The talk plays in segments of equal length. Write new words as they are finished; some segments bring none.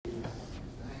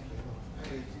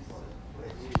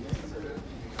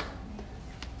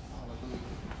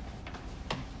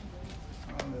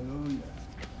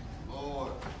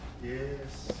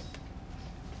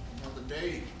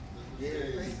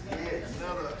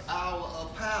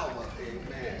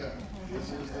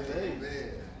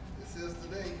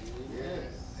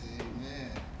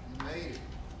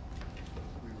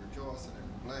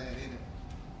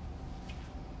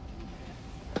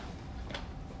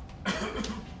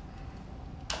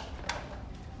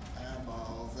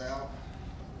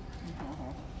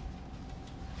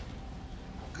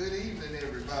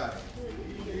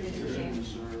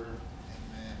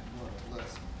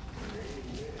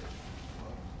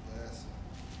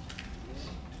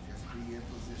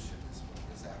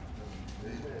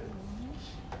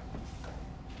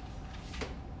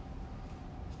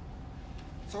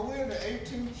So we're in the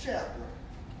 18th chapter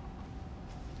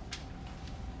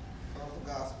of the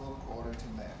Gospel according to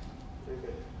Matthew.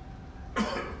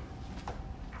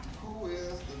 Who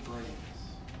is the greatest?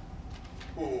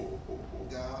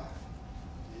 God.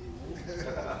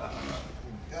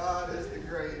 God is the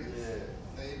greatest.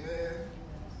 Amen.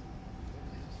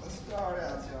 Let's start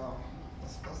out, y'all.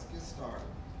 Let's get started.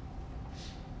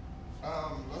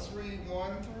 Let's read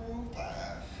 1 through 5.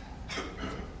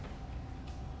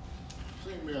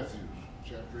 St. Matthew,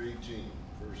 chapter 18,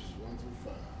 verses 1 through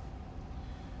 5.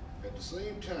 At the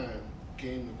same time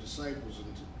came the disciples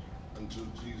unto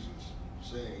Jesus,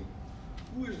 saying,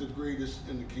 Who is the greatest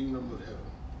in the kingdom of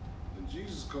heaven? And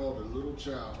Jesus called a little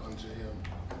child unto him,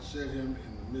 and set him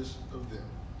in the midst of them,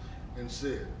 and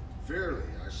said, Verily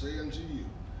I say unto you,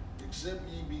 except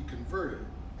ye be converted,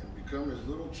 and become as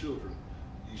little children,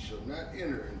 ye shall not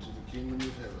enter into the kingdom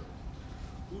of heaven.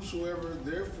 Whosoever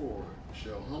therefore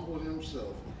shall humble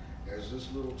himself as this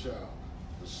little child,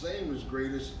 the same is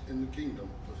greatest in the kingdom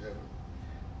of heaven.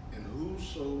 And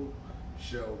whoso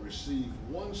shall receive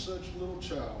one such little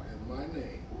child in my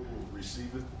name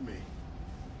receiveth me.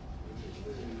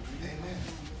 Amen.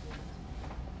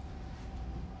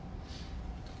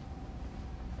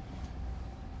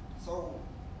 So,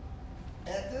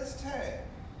 at this time,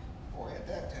 or at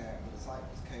that time, the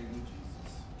disciples came to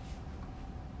Jesus,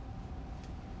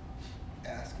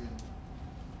 asking,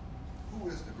 who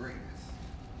is the greatest?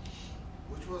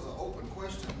 Which was an open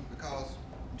question because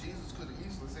Jesus could have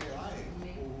easily said, I am.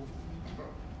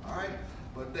 All right?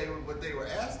 But they were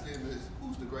asking him is,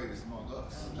 who's the greatest among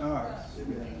us?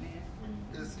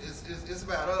 It's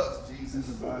about us, Jesus.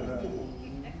 It's about us.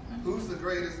 Who's the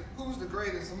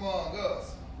greatest among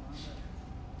us?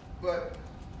 But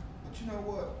you know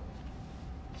what?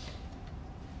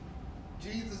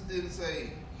 Jesus didn't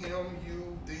say him,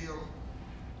 you, them.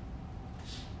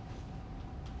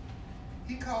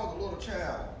 He called the little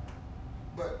child.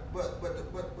 But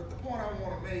the point I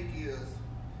want to make is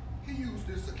he used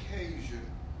this occasion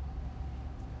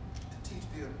to teach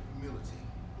them humility.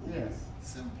 Yes.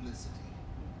 Simplicity.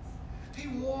 He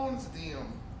warns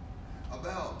them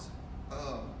about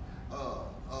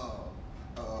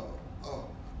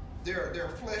their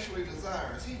fleshly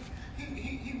desires.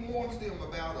 He warns them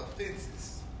about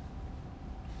offenses.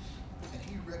 And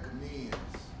he recommends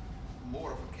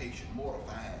mortification,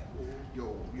 mortifying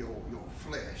your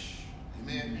flesh.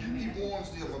 Amen. He warns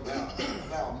them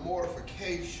about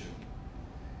mortification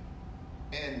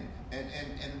and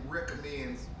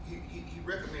recommends he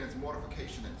recommends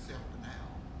mortification and self-denial.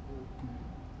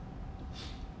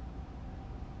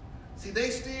 See, they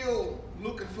still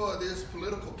looking for this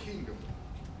political kingdom,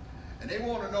 and they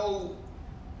want to know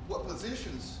what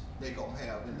positions they gonna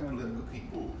have in the political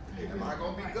kingdom. Am I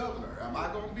gonna be governor? Am I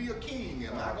gonna be a king?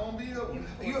 Am I gonna be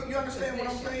a? You understand what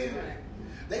I'm saying?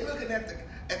 They looking at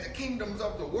the kingdoms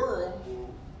of the world,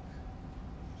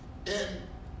 and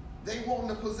they want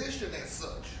the position as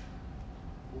such.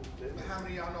 But how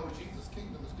many of y'all know Jesus'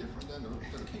 kingdom is different than the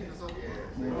kingdoms of the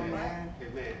world? Amen.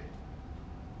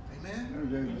 Amen.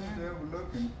 They're still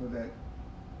looking for that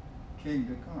king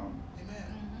to come. Amen.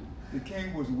 The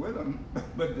king was with them,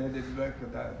 but they didn't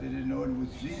recognize. They didn't know it was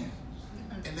Jesus.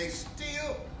 And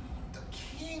the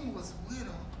king was with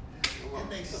them, and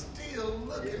they still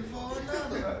looking for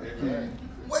another.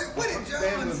 What did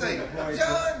John say?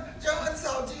 John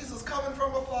saw Jesus coming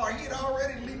from afar. He had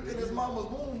already leaped in his mama's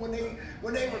womb when they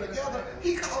were together.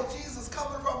 He called Jesus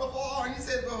coming from afar. He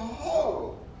said,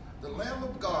 Behold, the Lamb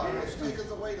of God which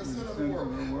taketh away the sin of the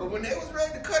world. But when they was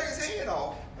ready to cut his head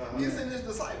off, he sent his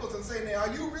disciples and said, Now,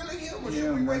 are you really him, or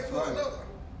should we wait for another?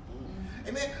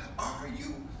 Amen. Are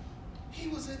you? He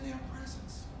was in their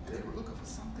presence, and they were looking for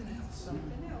something else.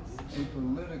 A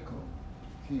political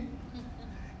king.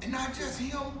 And not just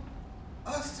him,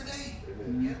 us today.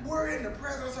 We're in the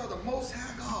presence of the Most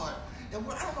High God. And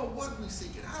I don't know what we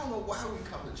seek. I don't know why we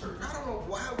come to church. I don't know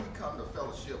why we come to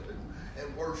fellowship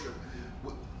and worship.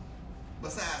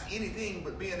 Besides anything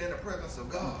but being in the presence of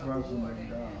God.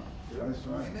 That's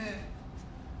right. Amen.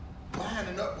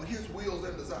 Lining up with his wills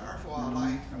and desire for our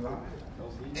life.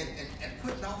 And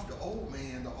putting off the old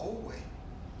man the old way.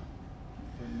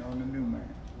 Putting on the new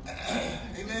man.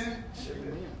 Amen.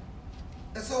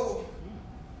 And so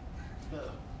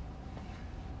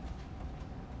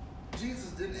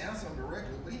Jesus didn't answer him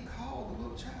directly, but he called the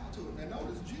little child to him. And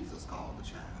notice Jesus called the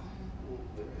child.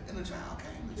 And the child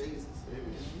came to Jesus.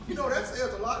 You know, that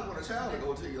says a lot when a child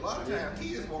will go to you. A lot of times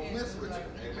kids won't mess with you.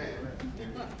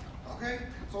 Amen. Okay?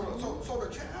 So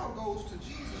the child goes to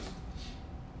Jesus,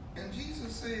 and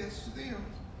Jesus says to them,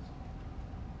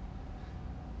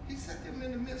 He set them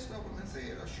in the midst of them and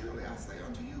said, surely I say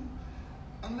unto you,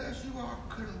 unless you are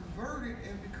converted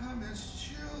and become as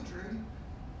children,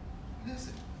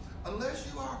 listen,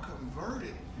 unless you are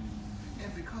converted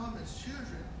and become as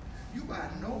children, you by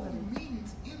no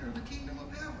means enter the kingdom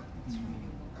of heaven.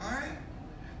 All right?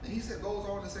 And he said, goes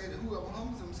on to say that whoever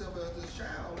humbles himself as this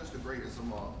child is the greatest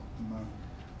among,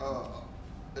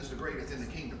 is the greatest in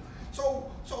the kingdom.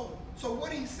 So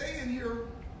what he's saying here,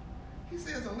 he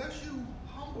says, unless you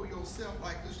humble yourself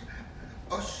like this,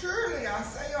 surely I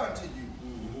say unto you,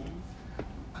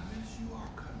 unless you are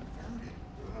converted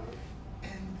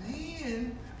and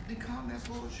then become as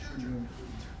little children.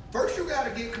 First you got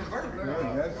to get converted.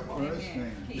 That's the first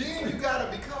thing. Then you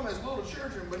got to become as little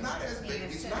children, but not as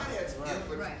babies, not as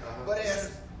infants, but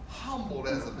as humble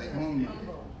as a baby.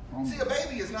 Humble. See, a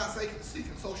baby is not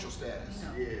seeking social status.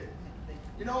 No. Yeah.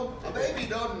 You know, a baby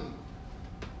doesn't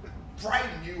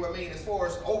frighten you, I mean, as far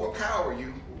as overpower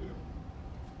you.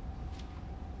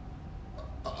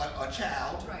 A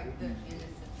child. Right, the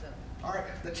innocence of it. All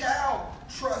right, the child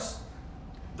trusts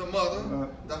the mother,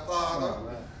 the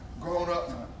father, grown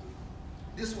up.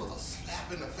 This was a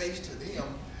slap in the face to them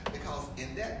because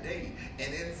in that day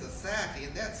and in society,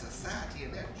 in that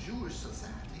Jewish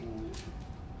society,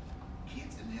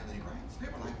 kids didn't have any rights. They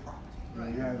were like property.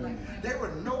 Right. Yeah, Like They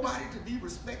were nobody to be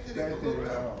respected and looked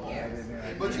up.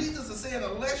 But Jesus is saying,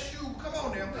 unless you, come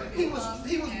on now, he was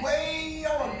way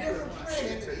on a different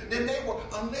planet than they were,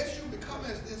 unless you become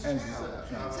as this child.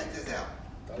 Check this out.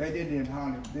 They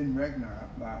didn't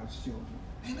recognize children.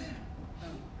 Amen.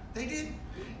 They didn't.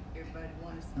 Everybody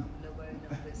wanted something, nobody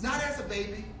knows this. Not as a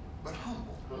baby, but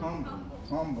humble.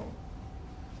 Humble.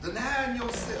 Denying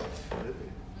yourself.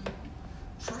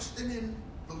 Trusting in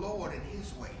the Lord in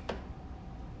his way.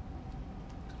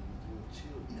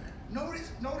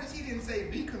 Notice he didn't say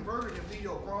be converted and be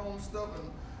your grown, stubborn,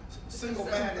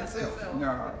 single-minded self.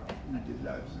 No, he did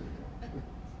not say that.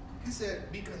 He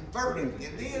said be converted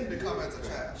and then become as a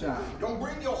child. Child. Don't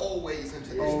bring your old ways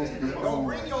into this thing. Don't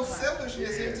bring your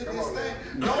selfishness into this thing.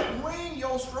 Don't bring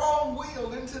your strong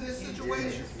will into this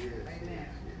situation. Amen.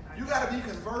 You got to be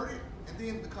converted and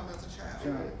then become as a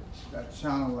child. That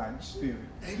childlike spirit.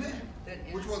 Amen.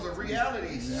 Which was a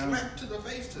reality slapped to the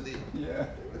face to them. Yeah.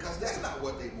 Because that's not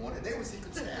what they wanted. They were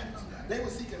seeking status. They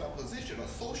were seeking a position, a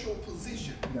social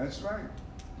position. That's right.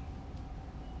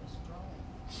 Strong.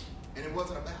 And it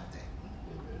wasn't about that.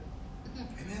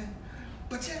 Amen.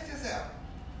 But check this out.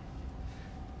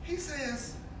 He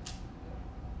says,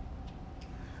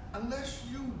 unless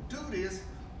you do this,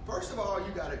 first of all,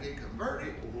 you got to get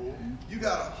converted. You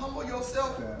got to humble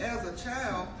yourself as a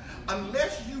child.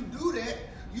 Unless you do that,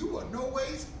 you will no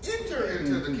ways enter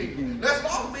into the kingdom. That's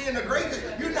not being the greatest.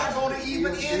 You're not going to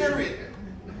even enter it.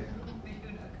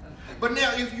 But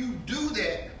now, if you do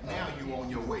that, now you're on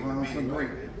your way to being great.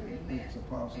 It's a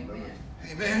possibility.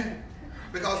 Amen.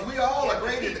 Because we all are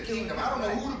great in the kingdom. I don't know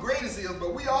who the greatest is,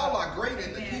 but we all are great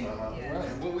in the kingdom.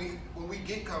 When we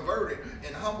get converted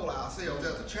and humble ourselves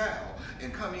as a child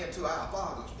and come into our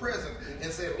Father's presence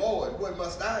and say, Lord, what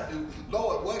must I do?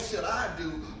 Lord, what should I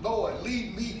do? Lord,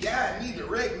 lead me, guide me,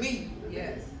 direct me.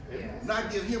 Yes.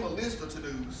 Not give him a list of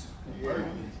to-dos.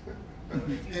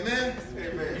 Amen?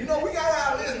 You know, we got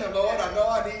our list now, Lord. I know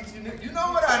I need you. You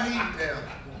know what I need now.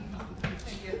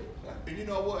 And you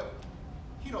know what?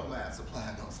 He don't mind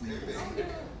supplying those needs.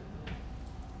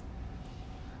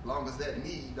 As long as that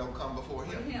need don't come before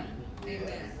him.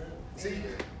 Amen. See,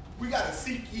 we got to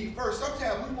seek ye first.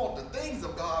 Sometimes we want the things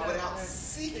of God without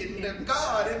seeking the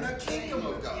God in the kingdom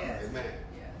of God. Yes. Amen.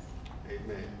 Yes.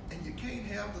 Amen. And you can't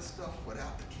have the stuff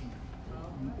without the kingdom.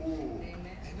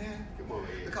 Amen. Amen. Come on,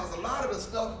 Ed. Because a lot of the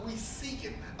stuff we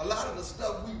seeking, a lot of the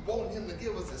stuff we want him to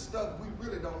give us is stuff we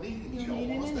really don't need, and he don't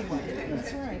want us to have it.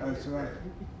 That's right. That's right.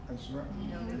 That's right.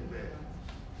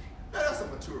 Now, there's some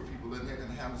mature people in there that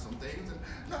can handle some things, and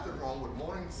nothing wrong with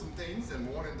wanting some things and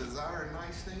wanting, desiring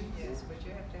nice things. Yes, but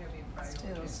you have to have your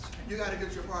priorities. You got to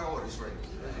get your priorities straight.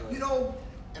 You know,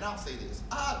 and I'll say this,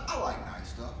 I like nice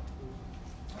stuff,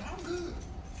 but I'm good.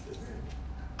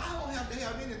 I don't have to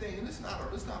have anything, and it's not a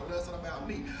lesson about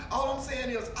me. All I'm saying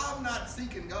is I'm not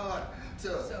seeking God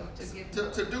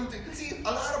to do things. See,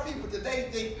 a lot of people today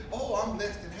think, oh, I'm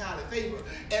blessed and highly favored.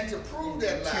 And to prove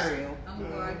that lie, I'm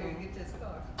going to go out here and get this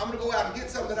car. I'm going to go out and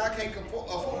get something that I can't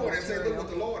afford and say, look what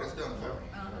the Lord has done for me.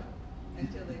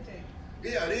 Until they take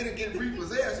it. Yeah, they didn't get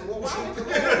repossessed, and what was wrong with the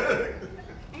Lord?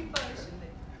 He punishing me.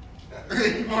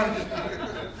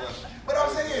 But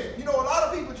I'm saying, you know, a lot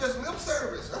of people just lip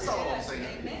service. That's all I'm saying.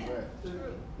 Amen.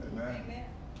 True. Amen. Amen.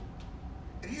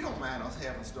 And he don't mind us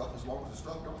having stuff as long as the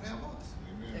stuff don't have us.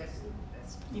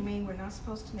 That's You mean we're not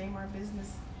supposed to name our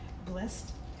business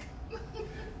Blessed?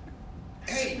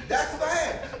 Hey, that's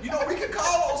fine. You know, we can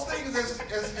call those things as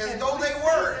though they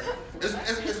were.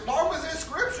 As long as it's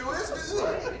scriptural, it's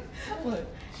good. Look,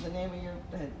 the name of your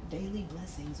daily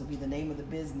blessings will be the name of the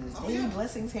business. Oh, Daily yeah.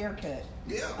 blessings haircut.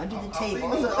 Yeah. Under the I've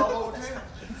table. seen those all over town.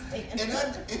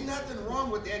 And nothing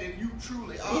wrong with that if you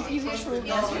truly are. If you trusting truly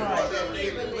God are, for right. that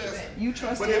daily blessing. You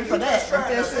trust But him if for you're that. just trying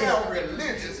to That's sound it.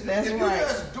 religious, That's if you're right.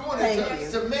 just doing Thank it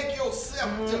you. to make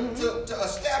yourself, to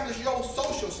establish your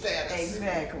social status,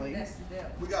 Exactly. That's the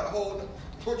devil. we got a whole,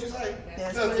 what you say?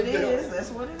 That's That's what the it devil. is. That's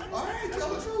what it is. All right, tell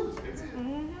the truth.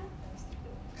 Mm-hmm.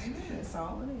 Amen. That's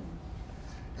all it is.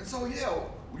 And so, yeah,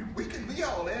 we can be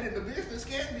all that, and the business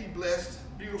can be blessed,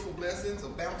 beautiful blessings, or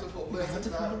bountiful blessings.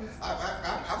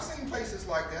 I've seen places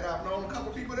like that. I've known a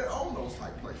couple people that own those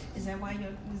type places. Is that why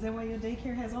your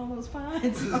daycare has all those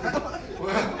fines?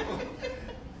 Well,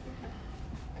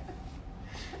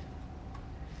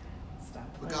 Stop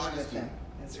But playing God is with good. them.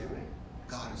 That's right.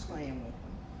 God is good. Playing with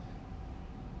them.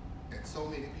 And so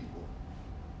many people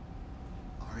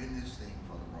are in this thing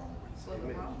for the wrong reason. For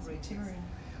the wrong reasons.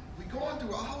 We're going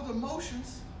through all the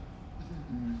motions.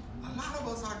 A lot of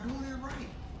us are doing it right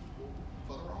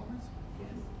for the wrong reason.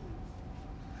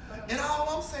 And all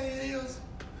I'm saying is,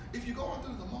 if you're going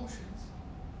through the motions,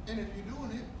 and if you're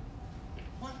doing it,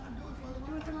 why not do it for the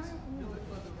right reason? Do it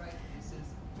for the right reasons.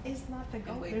 It's not the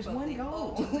goal. wait There's for one the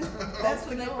goal. ultimate. That's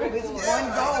the Ultimate goal. reward. It's Yeah, one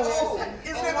that's the goal. goal. It's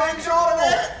And one if I ain't goal. short of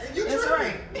that, you That's tripping.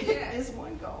 right. Yeah. It's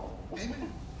one goal.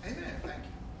 Amen. Amen. Thank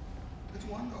you. It's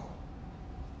one goal.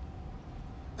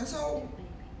 And so,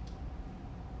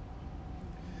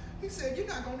 he said, you're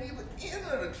not going to even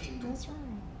enter the kingdom That's right.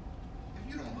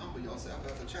 if you don't humble yourself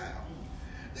as a child.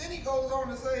 Then he goes on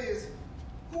and says,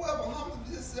 whoever humbles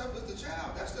himself as a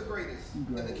child, that's the greatest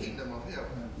in the kingdom of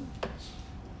heaven.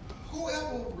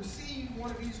 Whoever receives one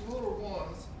of these little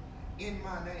ones in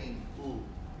my name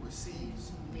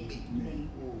receives me.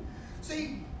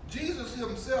 See, Jesus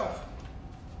himself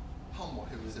humbled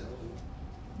himself.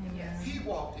 Yes. He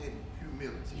walked in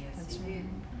humility. Yes, That's he right.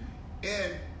 did.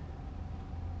 And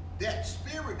that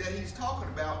spirit that he's talking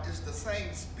about is the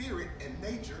same spirit and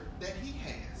nature that he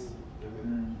has.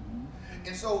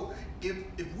 And so if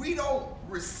we don't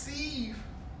receive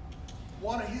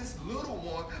one of his little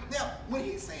ones, now when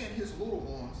he's saying his little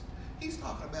ones, he's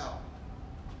talking about,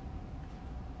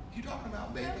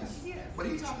 babies, Yes. but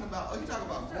he's talking about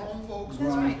grown folks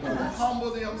That's right. who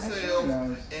humble themselves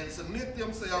right. and submit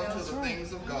themselves That's to the right.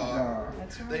 things of God.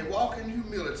 That's They right. walk in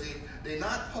humility. They're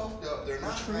not puffed up. They're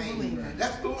not True vain. believer.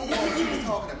 That's the little ones he's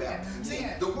talking about. See,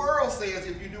 Yes. the world says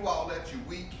if you do all that, you're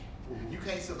weak. You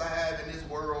can't survive in this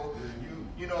world.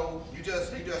 You know, you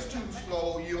just too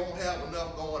slow. You don't have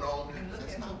enough going on. And look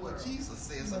That's at not the what world. Jesus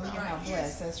says Well, about you're not his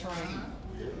blessed. That's right. kingdom.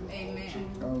 Amen.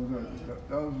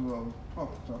 Those were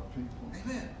puffed up people.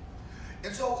 Amen.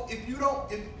 And so if you don't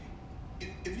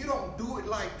do it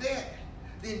like that,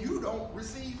 then you don't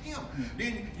receive him.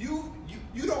 Then you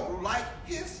don't like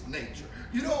his nature.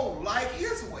 You don't like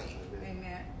his way.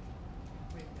 Amen.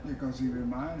 Because he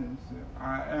reminded us that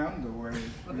I am the way.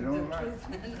 For We the don't like truth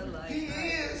and the life. He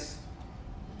is.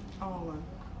 All of them.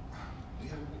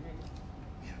 Yeah.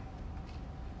 Yeah.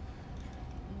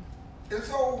 And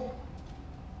so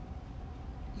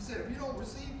he said, if you don't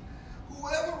receive,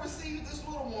 whoever receives this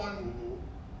little one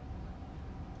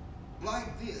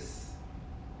like this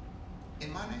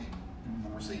in my name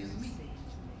receives me.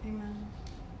 Amen.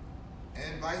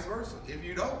 And vice versa. If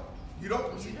you don't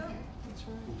receive him. That's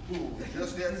right.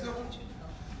 Just that simple.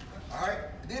 All right.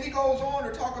 Then he goes on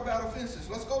to talk about offenses.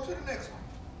 Let's go to the next one.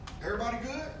 Everybody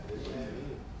good?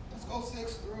 Let's go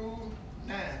 6 through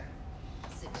 9.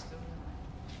 6 through 9.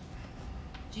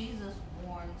 Jesus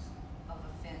warns of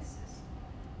offenses.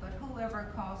 But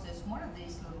whoever causes one of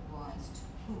these little ones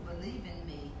who believe in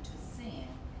me to sin,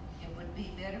 it would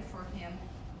be better for him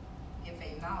if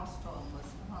a millstone was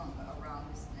hung around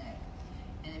his neck,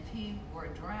 and if he were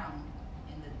drowned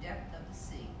in the depth of the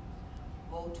sea.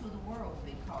 Woe to the world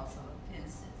because of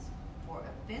offenses, for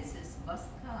offenses must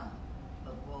come,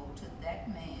 but woe to that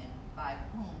man by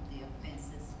whom the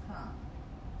offenses come.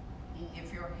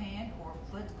 If your hand or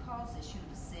foot causes you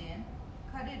to sin,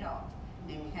 cut it off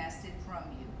and cast it from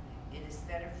you. It is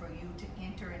better for you to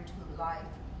enter into life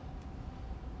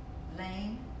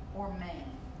lame or maimed,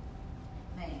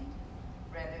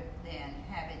 rather than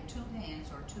having 2 hands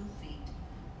or 2 feet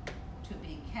to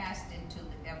be cast into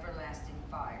the everlasting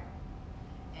fire.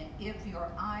 And if your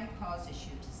eye causes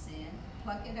you to sin,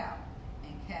 pluck it out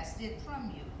and cast it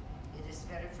from you. It is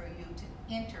better for you to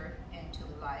enter into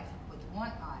life with 1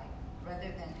 eye,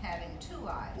 rather than having 2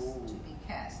 eyes to be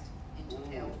cast into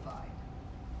hellfire.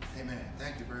 Amen.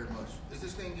 Thank you very much. Is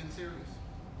this thing getting serious?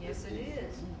 Yes, it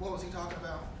is. What was he talking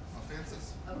about?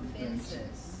 Offenses.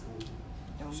 Offenses.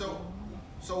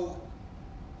 So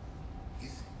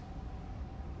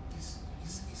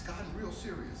he's gotten real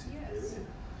serious here. Yes.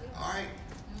 All right.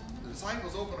 The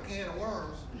disciples opened a can of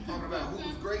worms talking about who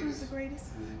was greatest. Who's the greatest?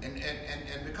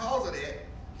 And because of that,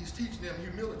 he's teaching them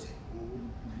humility.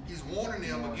 He's warning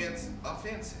them against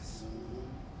offenses.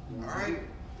 All right?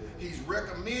 He's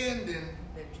recommending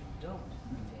That you don't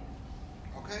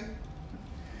offend. okay?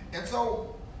 And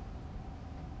so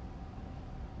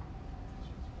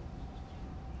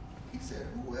he said,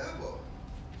 whoever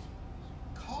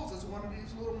causes one of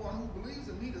these little ones who believes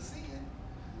in me to sin.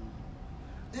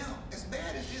 Now, as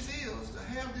bad as this is to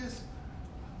have this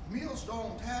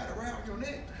millstone tied around your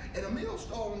neck, and a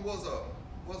millstone was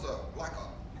like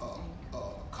a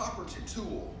carpentry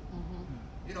tool.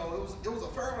 You know, it was a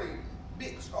fairly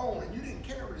big stone, and you didn't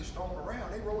carry this stone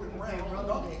around. They rolled it around on a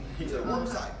donkey to the work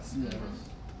sites.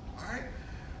 All right.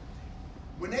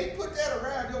 When they put that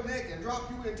around your neck and drop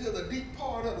you into the deep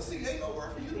part of the sea, ain't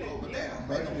nowhere for you to go but down.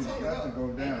 But Ain't no it's coming got to up. go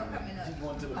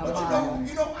down. But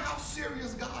you know how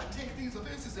serious God takes these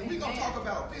offenses, and we're gonna talk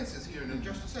about offenses here in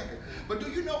just a second. But do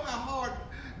you know how hard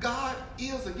God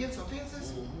is against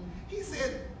offenses? He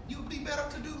said you'd be better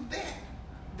to do that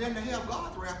than to have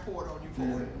God's wrath poured on you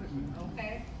for it.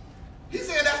 Okay. He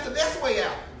said that's the best way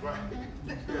out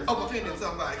of offending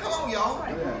somebody. Come on, y'all.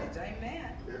 Amen.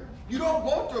 You don't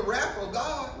want the wrath of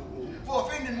God for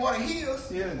offending one of His.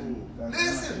 Yeah, that's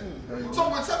Listen. right. So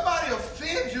when somebody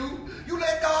offends you, you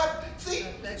let God see.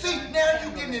 Now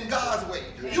you getting in God's way.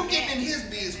 You getting in His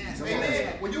business.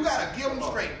 Amen. When you gotta give them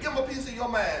straight, give them a piece of your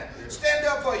mind. Stand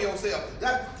up for yourself.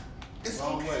 It's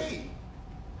okay.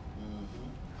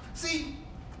 See,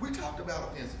 we talked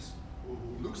about offenses.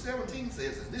 Luke 17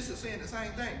 says this is saying the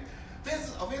same thing.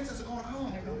 Offenses are going to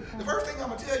come. The first thing I'm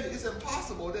going to tell you, it's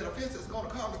impossible that offenses are going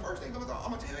to come. The first thing I'm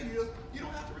going to tell you is you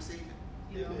don't have to receive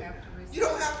it. You don't have to receive. You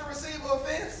don't have to receive an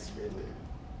offense.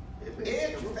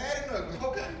 Ed, you fat and ugly.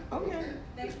 Okay. Okay.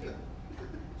 Thank you.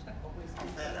 I'm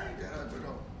fat. I ain't that ugly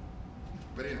though.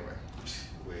 But anyway.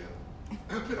 Well.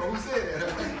 You know who said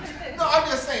that? No, I'm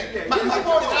just saying. My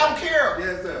point is I don't care.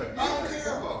 Yes, sir. I don't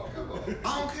care.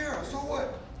 I don't care. So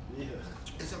what?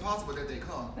 It's impossible that they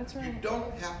come. That's right. You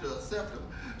don't have to accept them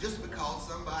just because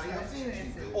somebody offends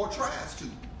you or tries to.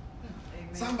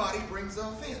 Somebody brings an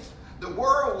offense. The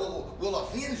world will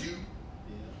offend you.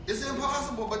 It's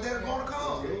impossible, but they're going to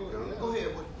come. Go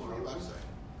ahead. What are you about to say?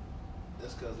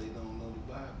 That's because they don't know the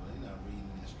Bible. They're not reading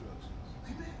the instructions.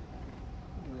 Amen.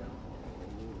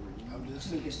 I'm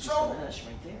just Tamika's just So- going to hush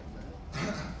right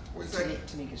there. What you say?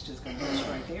 Tamika's just going to hush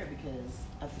right there because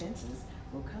offenses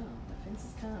will come.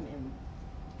 Offenses come, and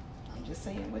I'm just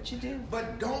saying what you do.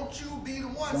 But don't you be the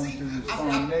one. Don't See, you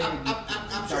respond negatively.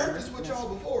 I've shared this with y'all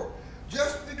before.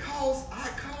 Just because I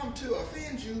come to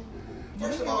offend you,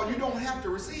 first of all, you don't have to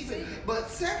receive it. But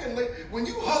secondly, when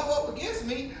you hug up against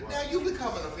me, now you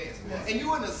become an offense. And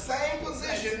you're in the same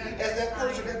position as that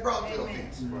person that brought the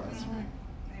offense. That's right.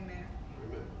 Amen.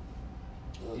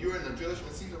 You're in the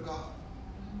judgment seat of God.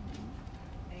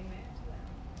 Amen.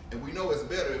 And we know it's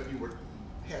better if you were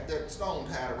had that stone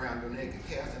tied around your neck and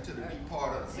cast into the deep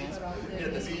part of the sea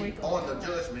than to be on the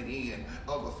judgment end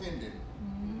of offending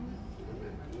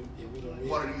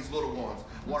one of these little ones,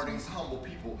 one of these humble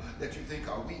people that you think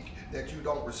are weak, that you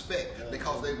don't respect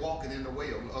because they're walking in the way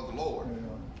of the Lord.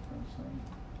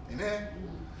 Amen?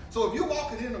 So if you're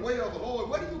walking in the way of the Lord,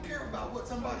 what do you care about what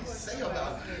somebody say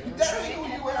about you? That ain't who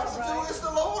you answer to. It's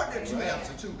the Lord that you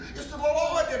answer to. It's the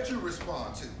Lord that you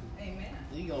respond to. Amen.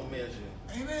 You gonna measure.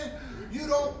 Amen. You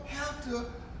don't have to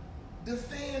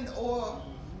defend or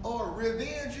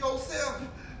revenge yourself.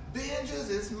 Vengeance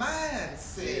is mine,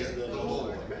 said the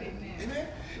Lord. Amen.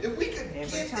 If we could get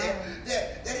that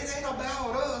it ain't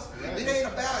about us, it ain't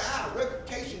about our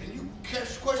reputation, and you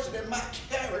questioning my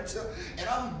character, and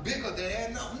I'm bigger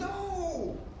than that.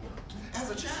 No. As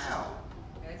a child.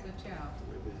 As a child.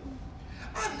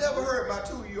 I've never heard my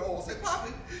 2-year-old say,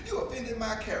 "Poppy, you offended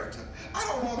my character. I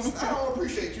don't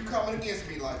appreciate you coming against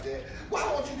me like that. Why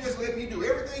don't you just let me do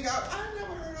everything I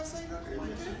never heard her say nothing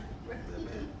like that.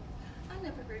 I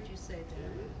never heard you say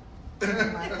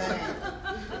that. My thing.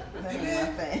 That ain't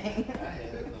my thing. I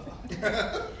had it.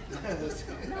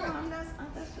 No, I'm not.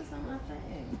 That's just not my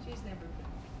thing. She's never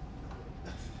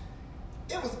been.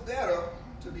 It was better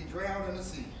to be drowned in the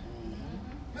sea.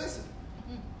 Listen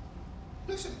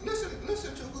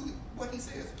to what he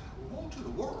says. Woe to the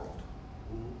world.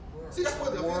 See, that's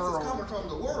where the offense is coming from,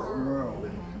 the world.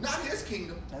 Not his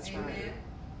kingdom. That's Amen. right.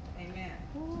 Amen.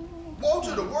 Woe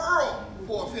to the world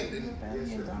for offending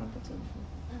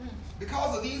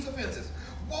Because of these offenses.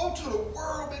 Woe to the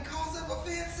world because of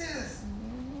offenses.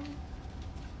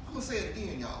 I'm going to say it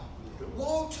again, y'all.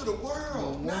 Woe to the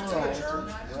world, not to the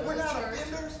church. We're not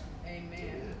offenders.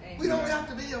 Amen. We don't have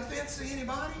to be offense to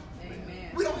anybody.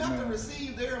 Amen. We don't have to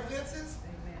receive their offenses.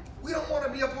 Amen. We don't want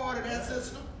to be a part of that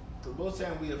system. Because most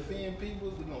times we offend people,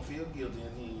 we're going to feel guilty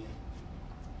in the end.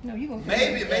 No, you gonna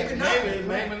Maybe not.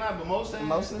 Maybe not, but most times.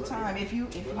 Most of the time, if you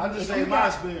I just say my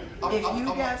experience. if you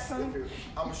got some,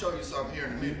 I'm going to show you something here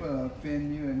in a minute. People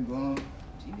offend you and go on.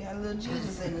 you got a little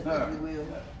Jesus in it, if you will.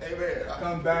 Amen.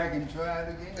 Come back and try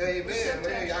it again. Amen.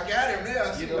 Hey, I got him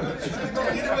there. You're going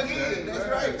to get him again. That's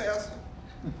right, Pastor.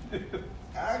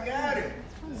 I got him.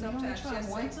 Sometimes Try just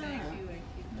one say thank time. you and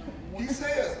keep going. He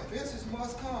says offenses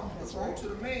must come. That's Woe right. to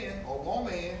the man or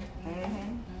woman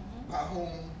by whom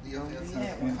the offenses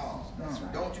that come. one. That's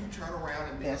right. Don't you turn around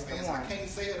and be That's the offensive. I one. can't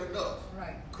say it enough.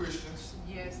 Right. Christians,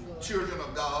 Yes, Lord. children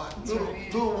of God, Amen.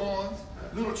 little ones,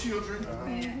 little children.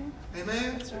 Amen.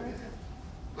 Amen. That's right.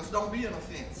 Let's don't be an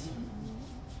offense.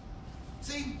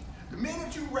 See, the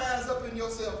minute you rise up in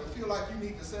yourself and feel like you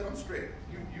need to set them straight,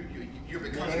 you're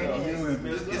becoming There an it is.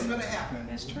 offense. It's going to happen.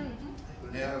 That's true.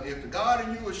 Now, if the God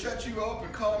in you will shut you up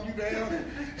and calm you down, and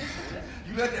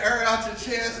you let the air out your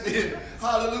chest, then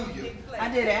hallelujah. Big flesh. I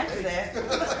did after that.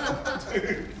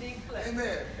 Big flesh.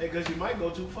 Amen. Because you might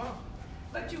go too far.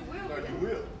 But you will. Like be. you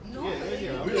will. No,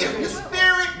 Yeah. If the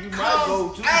spirit You might go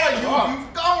comes too out of far. you,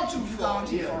 you've gone too far. Gone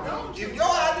too far. If your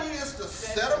idea is to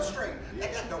set them straight,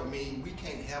 that don't mean we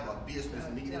can't have a business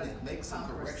meeting and make some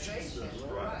corrections. Conversation,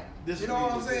 Right. You know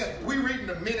what I'm saying? We reading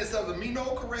the minutes of the no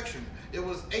correction. It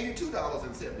was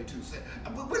 $82.72.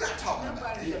 But we're not talking about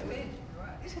Nobody's that. offended, right?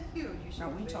 You should Now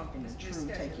we be. talking the It's truth. Take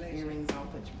your miscalculation. earrings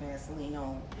off, put your Vaseline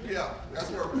on. Yeah, that's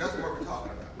what we're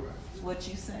talking about. What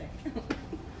you say?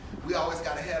 We always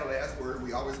got to have the last word.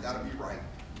 We always got to be right.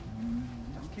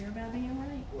 Don't care about being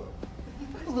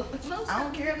right. Look, Most I don't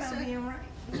of care them about say- being right.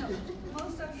 No,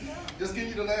 most of them don't. Just give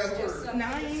you the last Just word. some-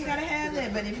 No, you ain't gotta have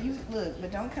that. But if you look,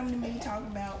 but don't come to me talking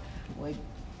about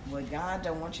what God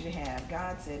don't want you to have.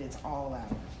 God said it's all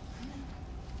out.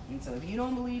 And so if you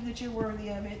don't believe that you're worthy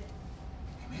of it,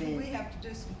 We then, have to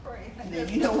do some praying. then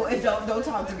you know what? Don't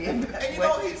talk to me about And you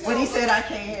know, he what he tells said us- I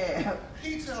can't have.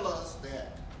 He tell us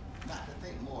that not to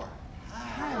think more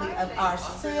Highly of of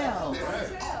ourselves. than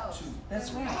we ought to.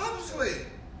 That's right. Obviously,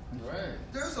 Right.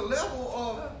 there's a level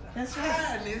of That's right.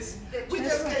 highness. We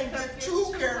That's just right. can't get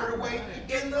too carried away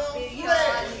in the Beyond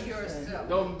flesh. yourself.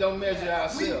 Don't measure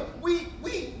ourselves. We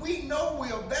know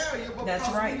we're valuable That's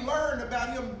because right. we learned about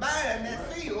him buying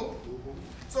that field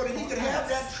so that he could have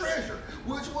that treasure,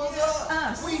 which was us.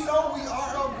 Us. We know we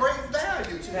are of great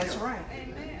value to That's him. right.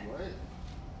 Amen.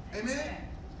 Right. Amen.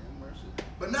 Have mercy.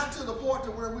 But not to the point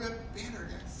to where we're better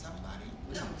than somebody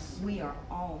else. We are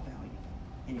all valuable.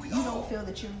 And if We you all- don't feel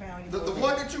that you're valuable, The then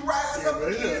one that you rise up Yeah,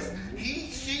 against, he,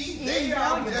 she, they He's are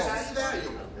valuable. just as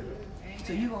valuable. Amen.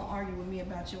 so you gonna argue with me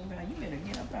about your value? You better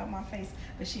get up out my face.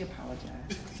 But she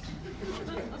apologized.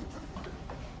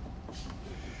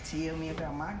 Tell me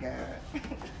about my God.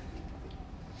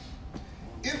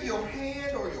 If your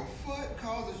hand or your foot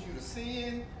causes you to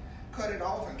sin, cut it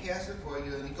off and cast it for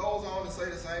you. And he goes on to say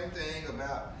the same thing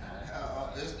about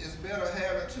it's better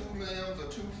having 2 limbs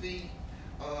or 2 feet.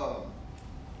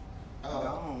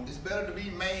 It's better to be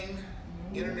maimed,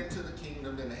 entered into the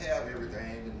kingdom, than to have everything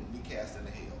and be cast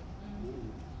into hell.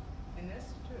 And that's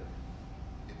true.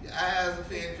 If your eyes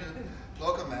offend you,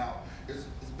 pluck them out. It's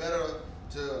better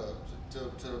to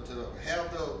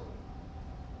have the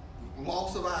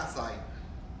loss of eyesight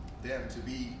than to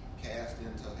be cast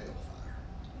into hellfire.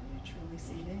 You truly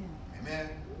see them. Amen.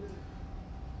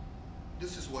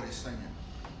 This is what he's saying.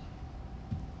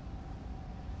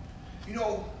 You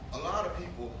know, a lot of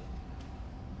people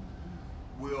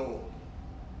will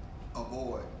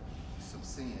avoid some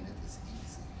sin if it's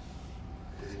easy.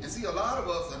 And see, a lot of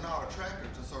us are not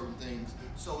attracted to certain things,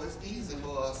 so it's easy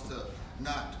for us to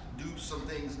not do some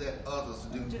things that others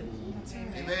do.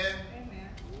 Amen. Amen. Amen.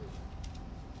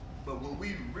 But when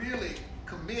we really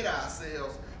commit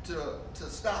ourselves to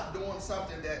stop doing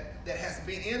something that has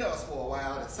been in us for a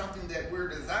while, that's something that we're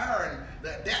desiring,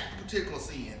 that particular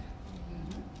sin.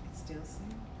 It's still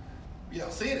sin. Yeah,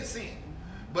 sin is sin.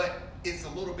 But it's a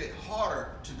little bit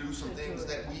harder to do some things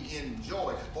that we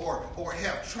enjoy or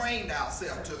have trained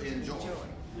ourselves to enjoy.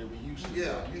 Yeah, we used to.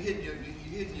 Yeah, you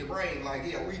hitting your brain like,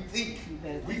 yeah, we think You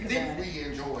better we think think about it. we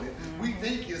enjoyed it. We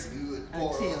think it's good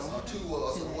for Until- us or to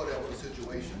us or whatever the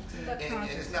situation. But And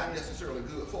it's not necessarily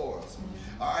good for us.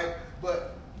 All right?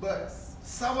 But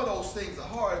some of those things are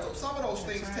hard. So some of those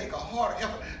things right. take a hard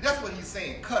effort. That's what he's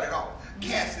saying. Cut it off.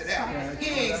 Cast it out. Right.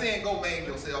 He ain't saying saying go maim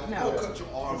yourself, No. go cut your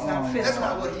arm It's not off. physical. That's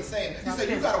not what he's saying. It's He not said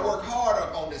you got to physical. work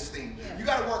hard on this thing. Yeah. You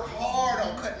got to work hard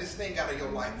on cutting this thing out of your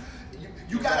life.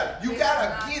 You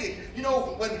gotta get it. You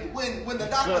know, when the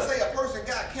doctors say a person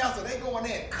got cancer, they go in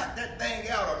there and cut that thing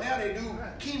out, or now they do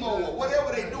chemo or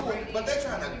whatever they doing, but they're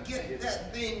trying to get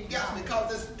that thing out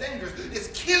because it's dangerous. It's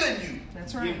killing you.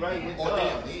 That's right. Get right with Or God.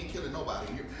 damn, they ain't killing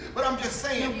nobody here. But I'm just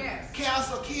saying, Yes.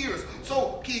 cancer kills.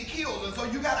 So it kills, and so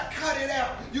you gotta cut it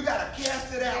out. You gotta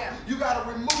cast it out. Yeah. You gotta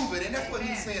remove it, and that's what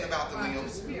he's Amen. saying about the By the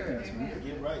limbs. Spirit, amen.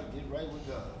 Get right with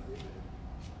God.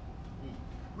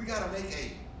 We gotta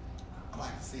make I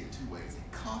like to say it two ways: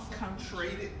 a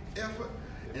concentrated effort,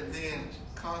 and then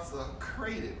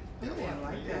consecrated Yeah, effort I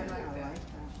like that. I like that.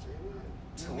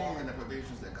 to walk in the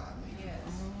provisions that God made. Yes.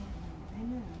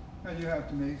 Amen. And you have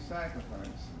to make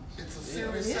sacrifices. It's a It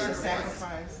serious is a sacrifice.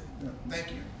 sacrifice. Yeah.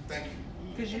 Thank you.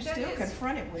 Because you're That still is-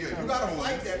 confronted with Yeah, you those gotta things.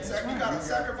 fight that. You gotta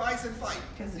sacrifice and fight.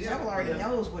 Because the Yeah. devil already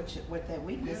knows what that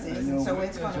weakness Yeah. is, and so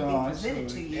it's going to Weakness be presented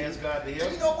also. to you. Ask God to And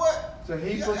help you know what? So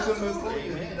he Yeah, puts them absolutely. before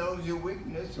you. He knows your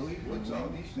weakness, so he puts all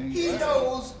these things. He right.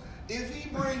 knows if he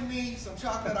bring me some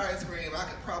chocolate ice cream, I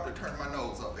could probably turn my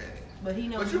nose up at it. But he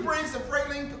knows. But you bring some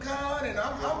praline pecan, and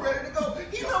I'm ready to go.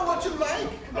 He know what you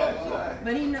like. That's right.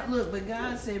 But he know. Look, but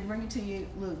God said, bring it to you.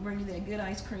 Look, bring you that good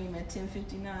ice cream at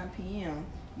 10:59 p.m.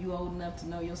 You old enough to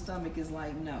know your stomach is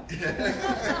like no.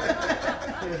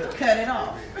 Cut it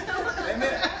off.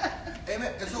 Amen.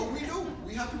 Amen. And so we do.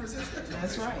 We have to resist that temptation.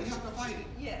 That's right. We have to fight it.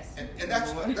 Yes. And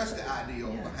that's the ideal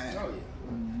Yeah. behind Oh, it.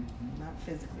 yeah. Not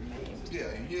physically maimed. Yeah,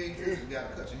 you ain't physically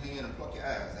got to cut your hand and pluck your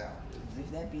eyes out.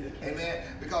 If that be the case. Amen.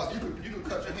 Because you could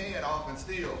cut your hand off and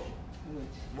still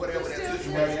whatever that Still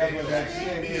situation whatever is, that be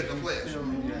in the sin is, flesh. still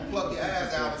be there. Pluck your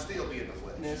eyes out and still be in the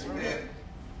flesh. That's right. Amen.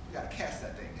 You got to cast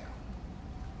that thing down.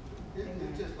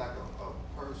 It's just like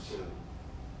a person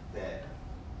that,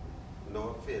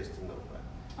 no offense to nobody,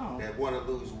 Oh, that want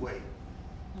to lose weight,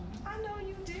 I know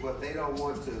you did. but they don't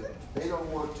want to.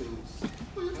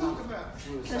 Who you talking about?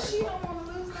 Cause she don't want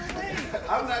to lose no weight.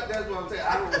 I'm not. That's what I'm saying.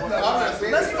 I don't want. No, I'm not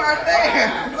saying Let's that. start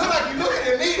there. Look like you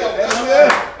looking at me though.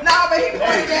 No, but he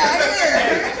pointed down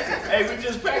here. Hey, we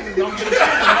just practiced. Don't get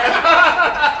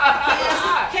offended.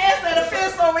 Cast that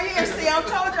offense over here. See, I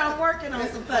told you I'm working on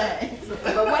some things.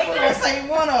 But weight loss ain't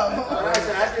one of them. I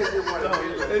just didn't want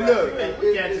to. Hey, look.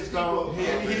 We got this going.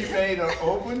 He made an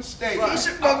open statement. He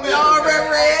should have been already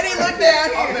red. He looked down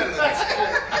here.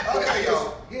 Okay,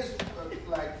 y'all. Here's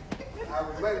like I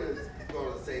was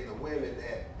going to say the women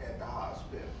at the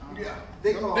hospital. Yeah.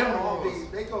 They go Them on ones.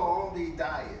 these. They go on these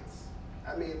diets.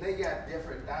 I mean, they got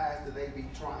different diets that they be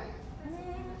trying.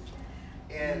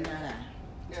 And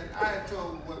and I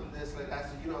told them this, like I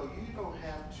said, you don't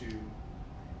have to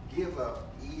give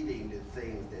up eating the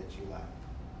things that you like.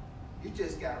 You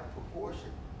just got a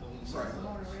proportion. Right.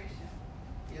 Moderation.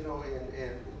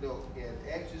 And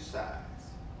exercise,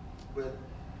 but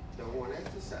don't want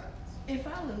exercise. If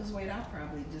I lose weight, I'll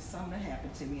probably just something to happen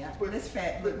to me. But- This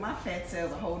fat, look, my fat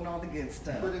cells are holding all the good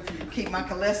stuff. But if you Keep my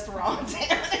cholesterol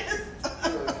down.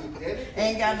 if you dedicate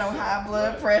Ain't got no high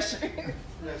blood pressure.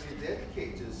 If you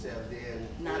dedicate yourself, then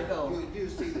Not a goal. You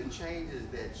see the changes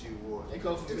that you want. It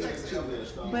goes from there to there,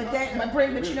 Stone.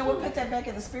 But you know what? Put that back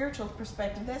in the spiritual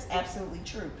perspective. That's absolutely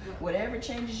true. Whatever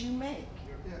changes you make,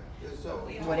 Yeah. And so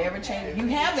whatever changes you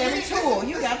have every tool.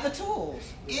 You got the tools.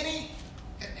 Any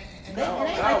They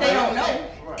ain't like they don't know.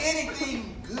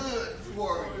 anything good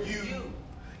for you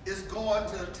is going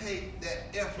to take that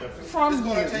effort. From it's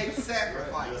going you. to take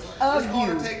sacrifice. Of it's going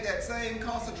you. to take that same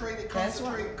consecrated. That's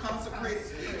right.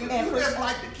 If And you for- just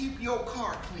like to keep your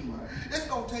car clean, it's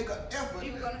going to take an effort.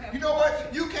 You're gonna have You know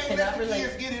what? You can't Cannot let the relate.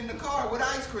 kids get in the car with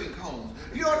ice cream cones.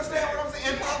 You understand what I'm saying?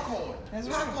 And popcorn. That's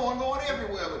right. Popcorn going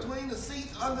everywhere between the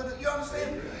seats, under the. You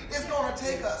understand? It's going to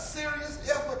take a serious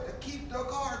effort to keep the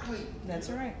car clean.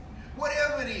 That's right.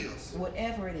 Whatever it is.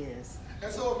 Whatever it is.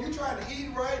 And so if you're trying to eat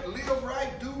right, live right,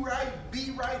 do right,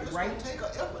 be right, it's going to take an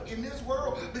effort in this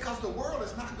world because the world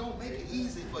is not going to make it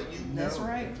easy for you. That's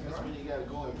right. That's when you got to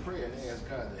go in prayer and ask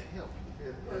God to help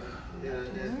you.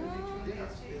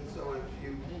 And so if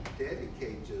you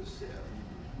dedicate yourself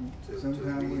to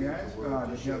Sometimes we reading the ask word, God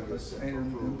to show help us yourself and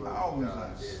approved unto empowers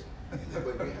God, us. then-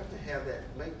 but you have to have that,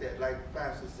 make that, like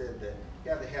Pastor said, that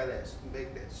you have to have that,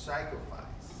 make that sacrifice.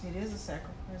 It is a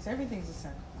sacrifice. Everything's a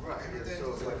sacrifice. Right. And Everything's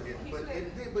so, a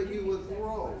sacrifice. but you will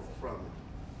grow from it.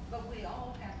 But we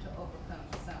all have to overcome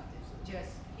something.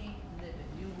 Just keep living.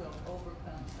 You will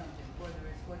overcome something, whether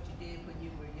it's what you did when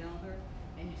you were younger,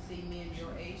 and you see men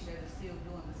your age that are still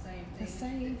doing the same The thing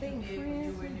same thing, that you did when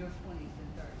you were in friends. your 20s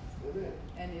and 30s. Amen.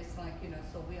 And it's like,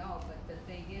 so we all, but the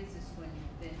thing is when you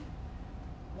then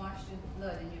washed in the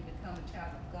blood and you become a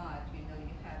child of God, you know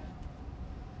you have.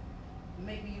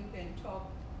 Maybe you can talk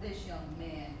this young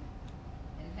man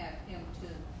and have him to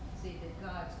see that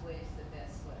God's way is the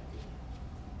best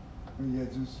way. Yeah,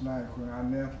 just like when I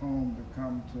left home to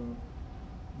come to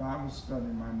Bible study,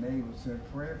 my neighbor said,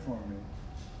 pray for me.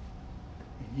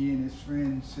 He and his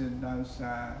friend sitting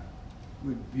outside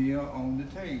with beer on the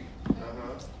table.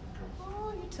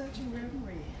 Oh, you touching Reverend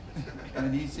Red.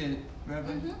 And he said,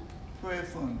 Reverend, pray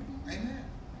for me. Amen.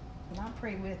 Not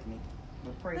pray with me,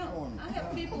 but pray for me. I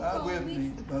have people Not call with me.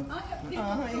 me, but- I have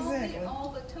people exactly. call me all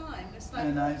the time. It's like,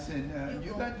 And I said,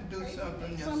 you go got to do pray for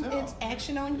something me. yourself. It's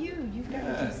action on you. You've got to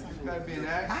do Yes, something. it's got to be an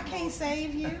action. I can't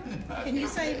save you. Can you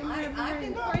save him, I Reverend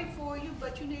can Red? pray for you,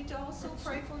 but you need to also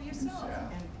pray for yourself. Yeah.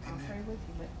 And I'll Amen. pray with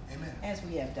you. But Amen. as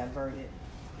we have diverted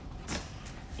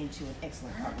into an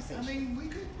excellent I conversation. mean, we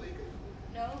could.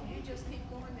 No, you just keep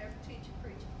going there, teach and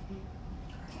preach.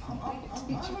 I'm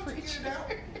gonna get it out.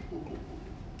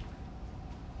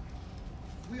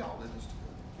 We all in this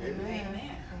together. Amen.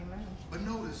 Amen. But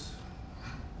notice,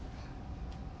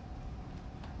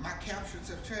 my captions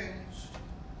have changed.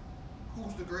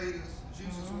 Who's the greatest?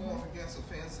 Jesus warns against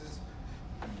offenses.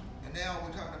 And now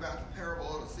we're talking about the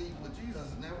parable of the seed, but Jesus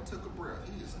never took a breath.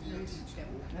 He is still teaching.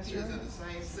 That's He is right. in the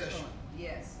same session.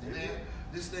 Yes. Amen.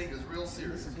 This thing is real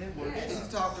serious. It's a good Yes. workshop. He's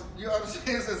talking, you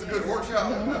understand? It's a good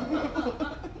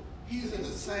workshop. He's in the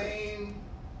same,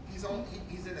 he's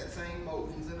in that same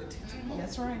mode. He's in a teaching mode.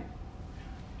 That's right.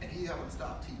 And he haven't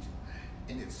stopped teaching.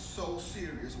 And it's so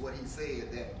serious what he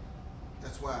said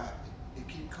that's why it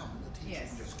keep coming. The teaching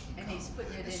Yes. just keep And coming. he's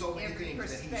putting it There's in so many every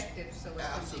things that he's- perspective so it can be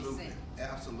Absolutely. seen.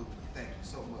 Absolutely. Thank you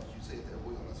so much. You said that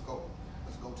well. Let's go.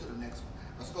 Let's go to the next one.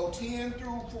 Let's go 10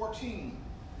 through 14.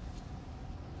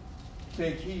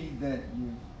 Take heed that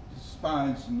you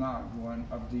despise not one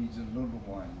of these little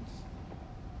ones.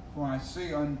 For I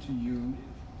say unto you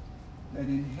that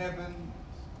in heaven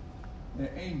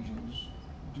the angels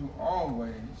do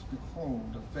always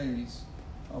behold the face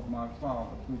of my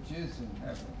Father which is in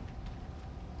heaven.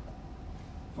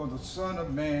 For the Son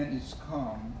of Man is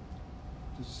come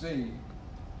to save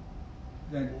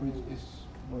that which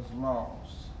was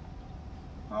lost.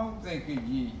 How thinketh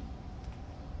ye,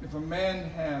 if a man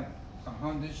have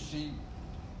 100 sheep,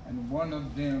 and one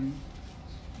of them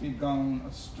be gone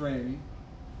astray,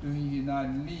 do he not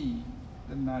leave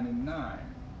the 99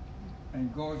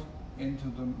 and go into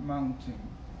the mountain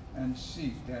and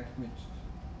seek that which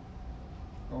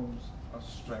goes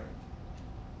astray?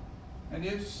 And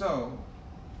if so,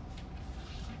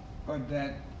 but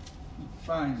that he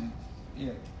finds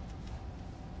it,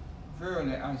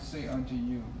 verily I say unto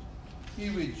you, he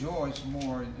rejoiced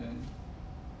more than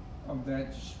of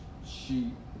that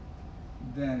sheep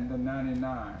than the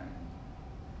 99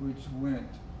 which went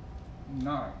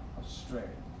not astray.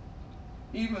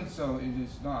 Even so it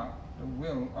is not the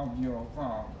will of your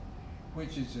Father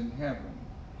which is in heaven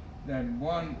that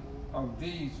one of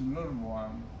these little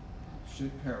ones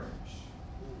should perish.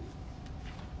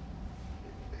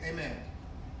 Amen.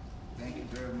 Thank you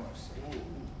very much, sir.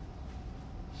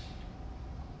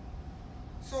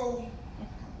 So,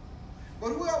 but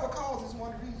whoever causes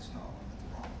one of these, no, I'm at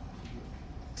the wrong one.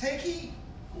 Take heed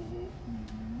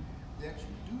that you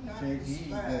do not Take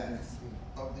heed that despise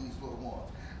of these little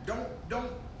ones.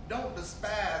 Don't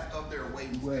despise of their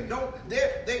ways. Way.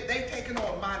 They've taken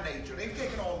on my nature. They've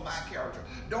taken on my character.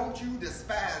 Don't you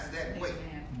despise that way.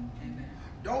 Amen.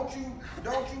 Don't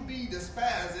you be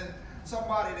despising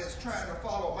somebody that's trying to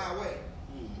follow my way.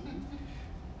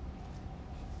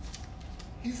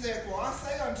 He said, for I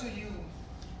say unto you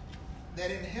that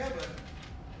in heaven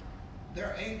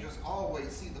their angels always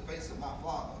see the face of my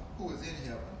Father who is in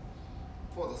heaven.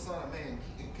 For the Son of Man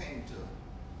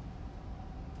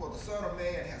for the Son of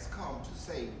Man has come to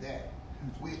save that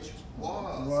which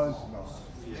was lost.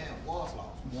 Man was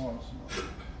lost.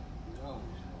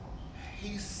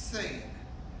 He's saying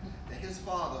that his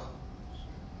Father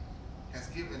has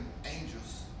given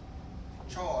angels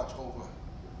charge over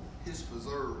his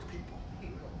preserved people.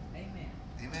 Amen.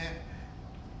 Amen.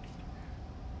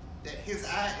 That his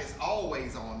eye is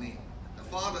always on them. The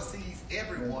Father sees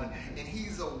everyone, and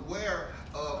he's aware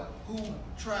of who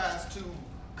tries to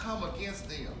come against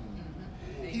them.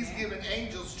 He's given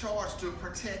angels charge to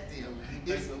protect them.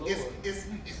 It's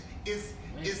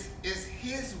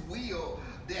his will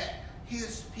that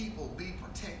his people be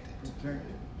protected.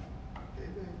 Protected.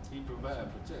 He provides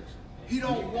protection. He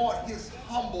don't want his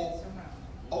humble,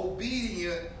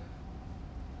 obedient,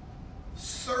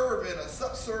 serving or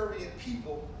subservient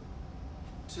people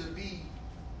to be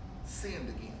sinned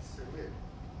against,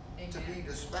 to be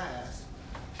despised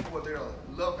for their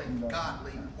loving,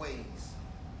 godly ways.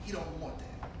 He don't want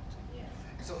that. Yes.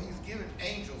 And so he's giving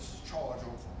angels charge over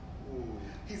him. Ooh.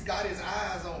 He's got his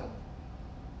eyes on him.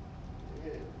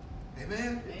 Yeah.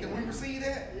 Amen? Can we receive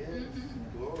that? Yeah.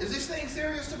 Glory. Is this thing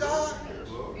serious to God?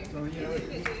 Glory. So, you know,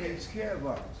 he takes care of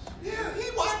us. Yeah, he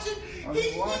watching.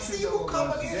 He's He watching see who over come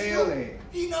us against daily. you.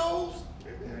 He knows.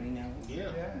 You already know. Yeah.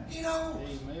 Yeah. He knows.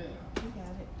 Amen. You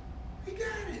got it. He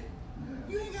got it.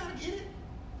 You ain't got to get it.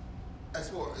 As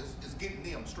far as it's getting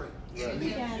them straight. Right. You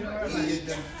got You it. know, I He get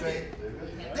them got straight.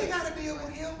 it. They got to deal with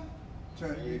him.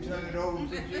 You turn it over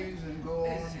to Jesus and go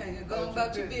on. Go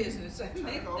about your business. Turn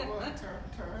it over.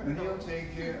 Turn And it he'll over.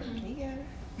 take care of it. He got it.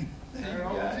 Turn it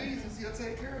over to Jesus. He'll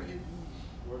take care of you.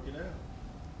 Work it out.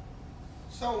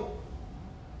 So,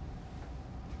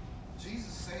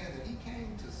 Jesus saying that he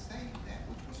came to save that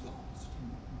which was lost.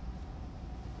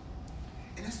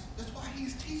 And that's why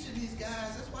he's teaching these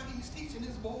guys. That's why he's teaching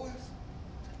his boys.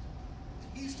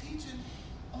 He's teaching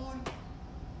on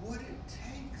what it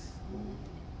takes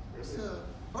to,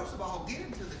 first of all, get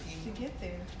into the To kingdom. get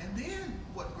there. And then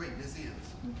what greatness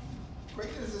is.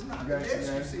 Greatness is not You the got- best you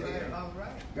that's see right. there. All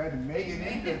right. Got to make it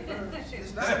in there first.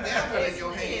 It's not a gavel in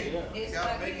your hand. Yeah. You It's got to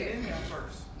not make it here. in there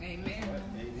first. Amen. Amen.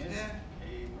 Amen.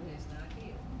 Amen. It's not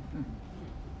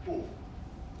here. Ooh.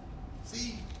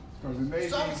 See, Because it may be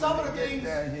Some of when the they things- get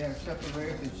there, he has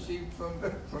separated the sheep from the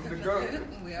goat.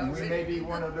 We And we already- may be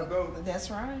one of the goats. That's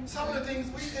right. some of the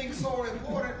things we think so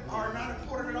important are not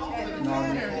important at all. in the Doesn't Not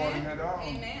matter. important at all.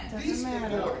 Amen. Doesn't Least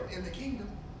matter. important in the kingdom.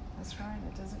 That's right.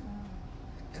 It doesn't matter.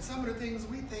 And some of the things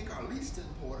we think are least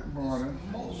important Important.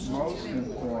 is Most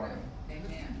important.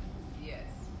 Amen. Yes.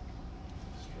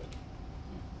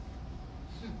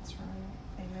 That's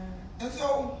right. Amen. And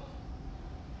so,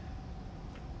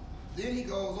 then he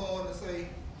goes on to say,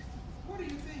 what do you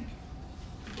think?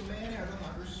 If a man has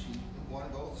 100 sheep and one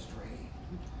goes astray,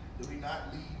 do we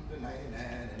not leave the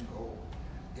 99 and go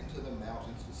into the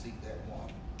mountains to seek that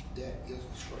one that is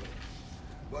astray?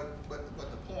 But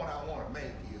the point I want to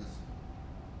make is,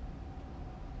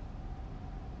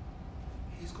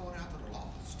 he's going after the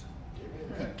lost.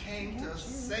 He came to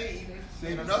save. Seek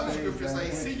And another save scripture that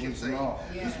says, which seek and was save.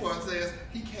 lost. This one says,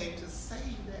 he came to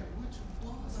save that which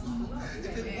was lost.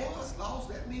 If it Amen. was lost,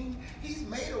 that means he's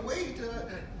made a way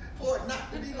for it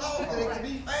not to be lost, that it can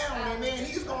be found. Amen.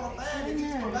 He's going to find it.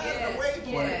 He's provided a way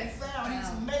for it to be found.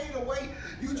 He's made a way.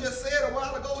 You just said a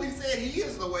while ago, he said he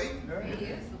is the way. He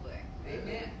is the way.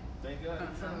 Amen. Thank God.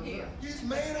 From here. He's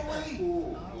made a way.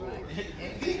 Ooh. All right.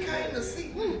 He came to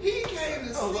seek. He came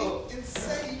to seek and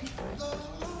save the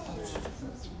lost.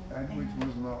 That which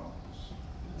was lost.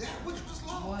 That which was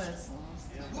lost. Was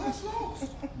lost. Was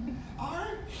lost. All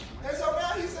right. And so now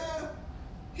he said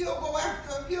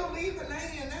he'll leave the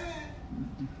 99.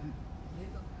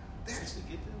 That's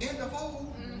in the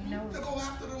fold to go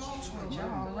after the lost one. You're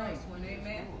all right.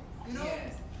 Amen. You know?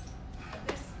 Yes.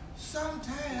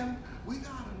 Sometime we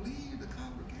gotta leave the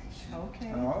congregation.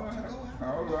 Okay. All right.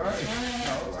 All right. All right.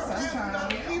 Sometime we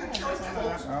gotta leave the church,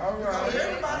 folks. All Because right.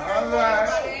 everybody All gotta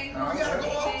right. go. We gotta go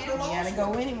after the You lost gotta go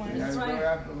one. anyway. You gotta go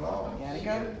after the law. You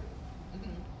gotta go.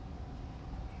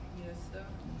 Yes, sir.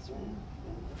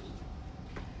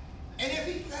 And if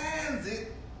he finds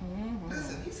it, Mm-hmm.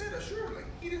 listen, he said assuredly.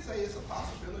 He didn't say it's a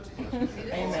possibility.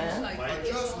 Amen. Or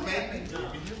just maybe.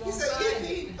 He said if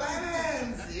he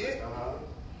finds it,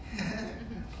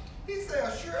 he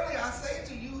said, surely I say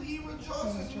to you, he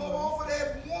rejoices more over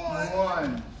that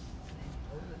one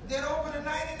than over the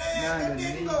 99 that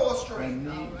didn't go astray. And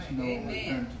needs no Amen.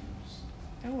 repentance.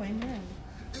 Oh, amen.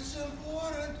 It's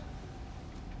important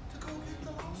to go get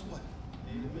the lost one.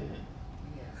 Amen.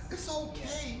 Yes. It's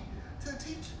okay to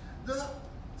teach the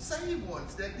saved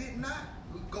ones that did not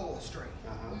go astray.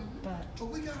 But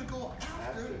we got to go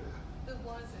after. The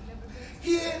ones that never did.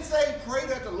 He didn't say pray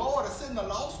that the Lord will send the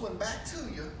lost one back to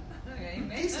you.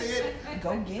 Amen. He said,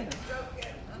 Go get him. Go get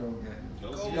it.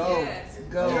 Go go get Go. it. Yes.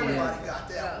 Go. Everybody got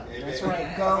that one. That's right.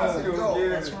 I Go. said, go.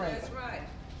 That's right. That's right.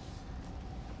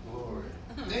 Glory.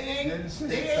 They Didn't say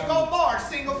ain't something. gonna march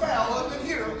single foul up in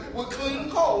here with clean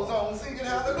clothes on singing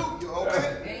hallelujah,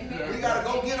 okay? Amen. We gotta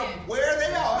go get them where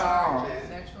they are Oh,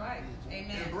 That's right.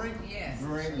 Amen. And bring 'em. Yes.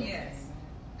 Bring 'em. Yes.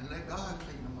 and let God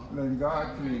clean them up. let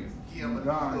God clean. Give 'em a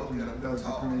God look and a does the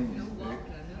talk. New cleaning. walk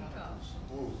and a new talk.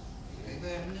 Ooh.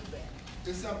 Amen. New back.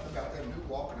 There's something about that new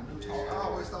walk and a new talk. I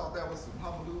always thought that was some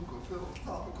Hamaluk or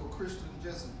philosophical Christian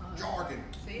just jargon.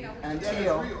 See how we And that is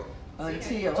Until. real.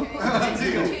 Until.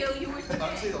 Until you were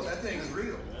Until that thing is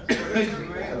real. There is a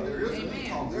new Amen.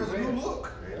 talk. There's a new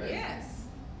look. Yes.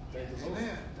 Thank the Lord.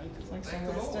 Amen. Thank the It's Lord. like some Thank of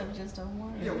the that Lord. stuff just don't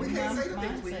work. Yeah, we can't say the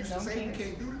things we Mindset used to don't say. We care.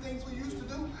 can't do the things we used to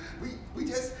do.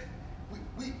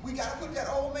 We got to put that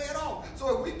old man off.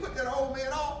 So if we put that old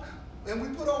man off and we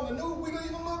put on the new, we're going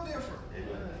to even look different.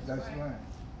 That's right.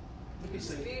 We can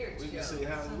say, Spirit we can shows. say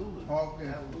hallelujah. Talk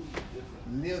different. Hallelujah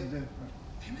different. Live different.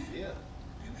 Amen. Yeah.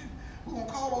 Amen. We're going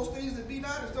to call those things that be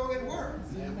not as though they were.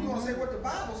 We're going to say what the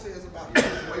Bible says about the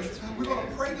situation. We're going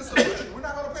to pray the solution. We're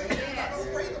not going to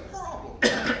pray the problem. We're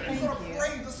going to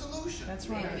pray the solution. That's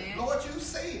right. Amen. Lord, you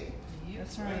said,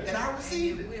 That's right. and I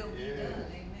receive It it. will be Yeah. done.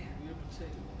 Amen. We are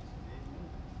protected.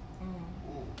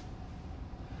 Amen.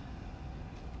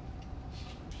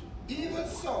 Even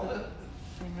so,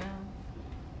 Amen.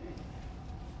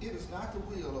 it is not the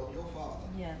will of your Father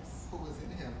Yes. who is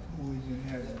in heaven Who is in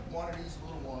heaven? that one of these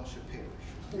little ones should perish.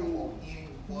 We don't want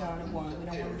anyone Not a one. to We don't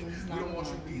want perish. to lose We not don't want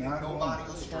you one. leading Not nobody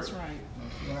one. astray. That's right.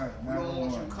 That's right. We Not don't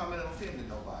want you one. coming and offending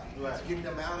nobody. Right. Getting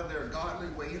them out of their godly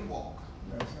way and walk.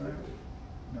 That's right.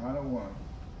 Not a one.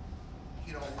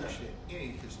 He don't wish that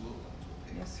any of his little ones would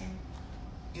perish. Yes, sir.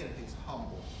 Any of his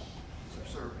humble,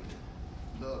 subservient,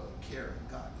 loving, caring,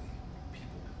 godly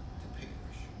people to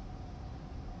perish.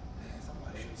 Man,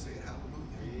 somebody should say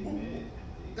hallelujah. Amen.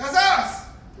 That's us!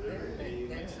 Amen.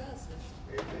 That's us.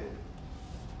 Amen.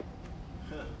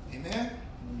 Amen?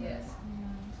 Yes.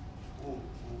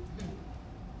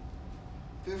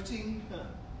 15 Huh.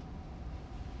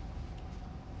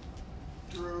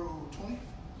 through 20.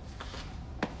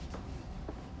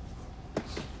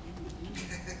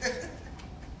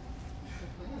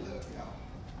 Look, y'all.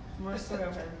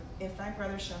 Whatsoever, if thy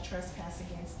brother shall trespass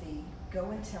against thee, go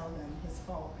and tell them his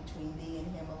fault between thee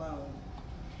and him alone.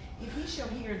 If he shall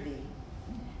hear thee,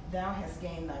 thou hast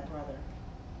gained thy brother.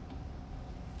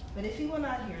 But if he will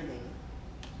not hear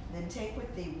thee, then take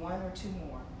with thee one or two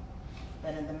more,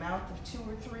 that in the mouth of 2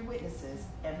 or 3 witnesses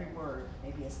every word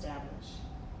may be established.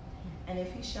 And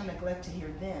if he shall neglect to hear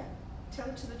them, tell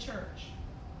it to the church.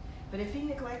 But if he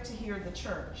neglect to hear the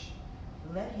church,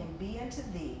 let him be unto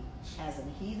thee as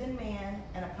an heathen man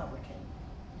and a publican.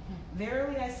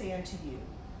 Verily I say unto you,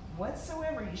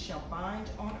 whatsoever ye shall bind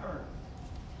on earth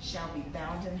shall be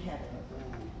bound in heaven,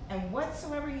 and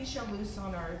whatsoever ye shall loose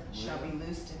on earth shall be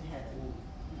loosed in heaven.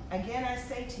 Again I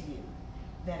say to you,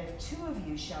 that if 2 of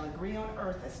you shall agree on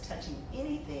earth as touching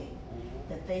anything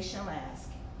that they shall ask,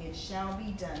 it shall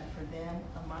be done for them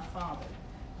of my Father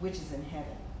which is in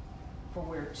heaven. For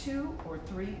where 2 or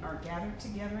 3 are gathered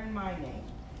together in my name,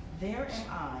 there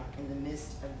am I in the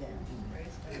midst of them. Praise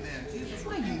God. Amen. Jesus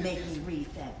Why you repeated make this. me read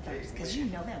that verse? Because you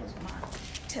know that was my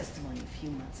testimony a few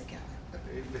months ago. But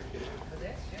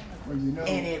that's generous. Well, you know,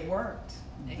 And it worked.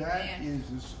 that Amen. is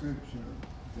the scripture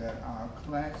that our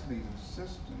class leader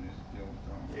system is built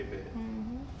on. Amen.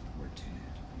 Mm-hmm.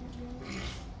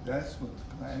 That's what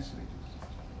the class leader is.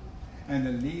 And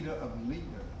the leader of leader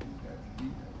is that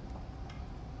leader.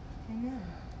 Amen.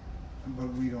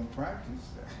 But we don't practice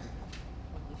that.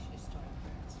 We should start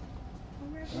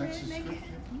practicing. That's the Make it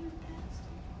scripture. happen, Pastor.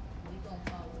 We gonna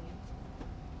follow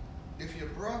you. If your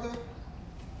brother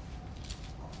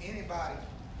or anybody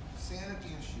sin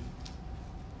against you,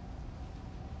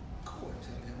 go and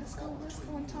tell him. Let's the go. fault Let's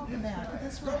between go and you talk him. about it.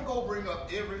 That's Don't right. go bring up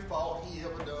every fault he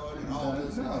ever done and all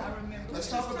this. No. stuff. I remember.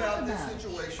 Let's Let's talk talk about this about it.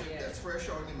 situation Yeah. that's fresh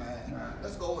on your mind. Right.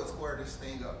 Let's go and square this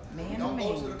thing up. Man Don't to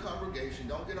go man. to the congregation.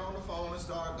 Don't get on the phone and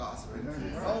start gossiping. That's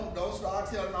right. Don't start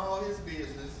telling all his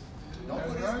business. Don't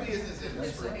That's put his right. business in the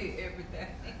Let's street. say everything.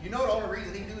 You know the only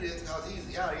reason he do this because he's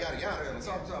yada yada yada and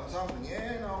something.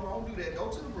 Yeah, no, don't do that. Go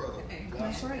to the brother.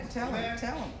 That's right. Tell him. Amen.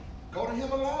 Tell him. Go to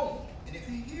him alone. And if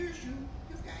he hears you,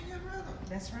 you've got your brother.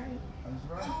 That's right. That's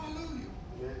right. Hallelujah.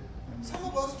 Some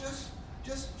of us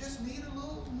just need a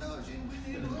little nudging.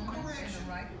 We need a little correction. In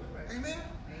the right direction. Amen.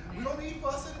 Amen. We don't need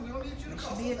fussing. We don't need you to It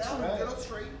cuss should be us a out. tool. Get us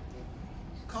straight.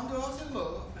 Come to us in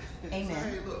love. Amen. Say,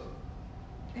 hey, look.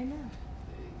 Amen.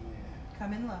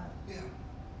 Come in love. Yeah.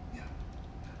 Yeah.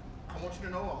 I want you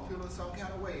to know I'm feeling some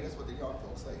kind of way. That's what the young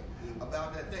folks say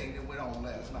about that thing that went on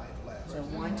last night. So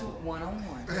one on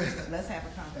one. Let's have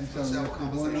a And conversation. so Let's have a if the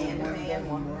conversation. one-on-one Man, doesn't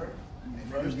one work, Amen.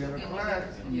 you first get a class,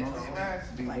 Yeah. a class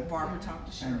leader, Like Barbara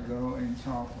talked to and Shirley. go and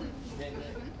talk with them.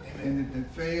 Amen. And if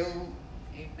it fails,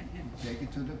 Amen. take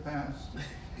it to the pastor.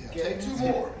 Yeah, take 2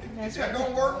 more. If That's that right.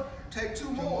 don't work, take 2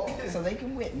 more. So they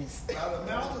can witness. By the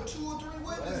mouth of 2 or 3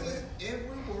 witnesses,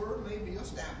 every word may be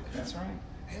established. That's right.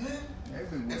 Amen.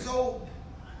 Everywhere. And so,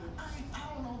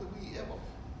 I don't know that we ever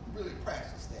really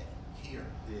practice that here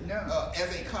No.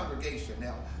 as a congregation.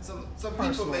 Now, some people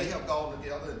Personally. may have gone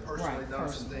together and personally Right, done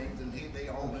some personally. things and hit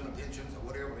their own interventions or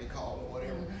whatever they call it, or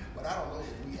whatever. But I don't know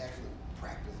that we actually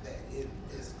practice that in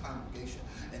this congregation,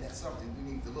 and that's something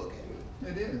we need to look at.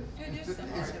 It is. It It's is the-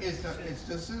 something. it's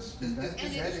the system. That's It's-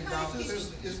 And that it's is kind our of It's,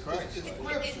 system. it's It,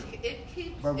 scripture. it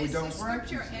keeps, But we it's don't the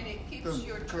scripture practice it. and it keeps The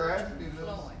your church class leaders-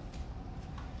 flowing.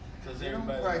 Because They don't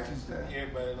everybody practice that.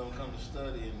 everybody don't come to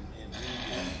study and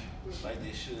read it like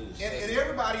they should. And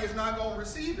everybody is not going to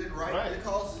receive it, right? Right.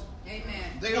 Because Amen.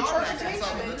 they The are church lacking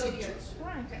some of the Hallelujah. teachers.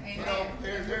 Right. Amen. You know,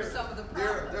 There's some of the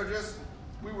they're problems. just,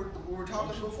 we were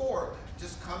talking before,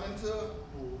 just coming to,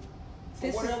 for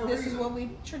This whatever is reason. what we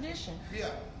tradition. Yeah,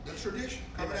 the tradition,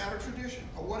 coming out of tradition,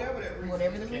 or whatever that reason.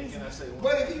 Whatever the Can reason. I say one?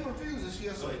 But if he refuses,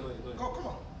 he'll say, Go ahead. "Go, come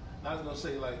on." I was gonna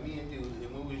say like me and you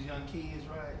when we was young kids,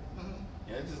 right? Mhm.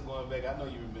 And it's just going back. I know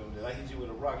you remember that. I hit you with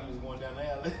a rock. You was going down the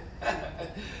alley.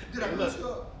 Did I Hey, mess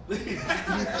look. you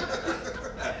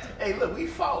up? Hey, look, we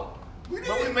fought, We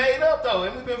but we did. made up though,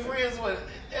 and we've been friends with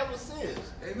ever since.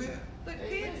 Amen. But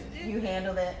kids did. You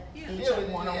handle that Yeah. each other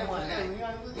one on one.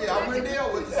 Yeah, I went there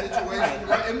with the situation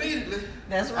right immediately.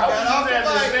 That's I right. Got off the was using that as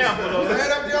an bike, example, though.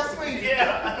 right up there swinging.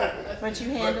 Yeah. But you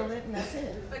handle it and that's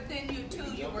it. But then you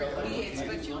too, you were kids,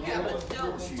 but you have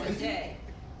adults today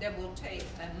that will take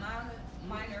a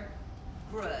minor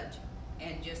grudge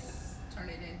and just turn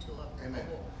it into a Amen.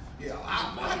 war. Yeah,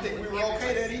 I think we were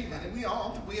okay that evening, and we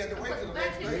had to wait till the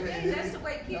Back next in the day. day, that's the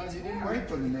way No, kids you didn't were. wait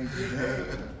for the next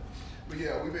day. But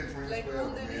yeah, we've been friends Later forever,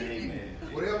 on that man. evening.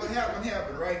 Whatever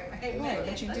happened, right? Right,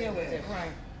 but you deal with it,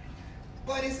 right.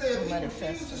 But he said if he Let it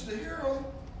fester. refuses to hear him,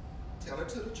 tell it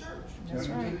to the church. That's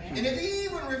Tell them right. the And truth. if he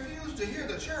even refused to hear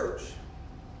the church,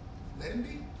 let him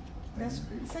be. That's,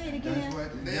 say it That's again.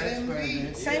 what, Let that's him what be. it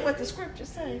is. Say what the scriptures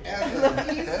say. As a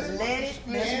heathen, Let it,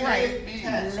 that's and right. a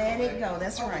tax Let it collector. go,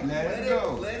 that's right. Let Let it it-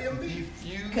 go. let him be.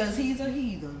 Refuse. Because he's a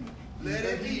heathen. Let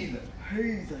it be. Heathen.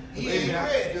 He ain't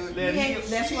ready. Let He him- ain't,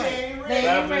 that's She right. ain't They ready.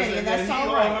 ain't ready, and that's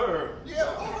all right. Her. Yeah,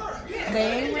 all right. Yeah, They but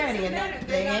ain't it ready, doesn't and that- matter.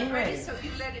 they They're ain't not ready, ready. so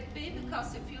you let it be,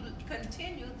 because if you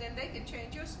continue, then they can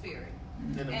change your spirit.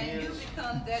 Then the And you men-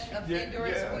 become that offender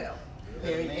as yeah. well.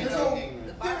 There you And go. so,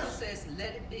 The Bible here's- says,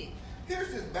 let it be.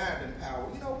 Here's this binding power.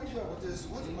 You know, we dealt with this,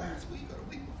 was it last week or the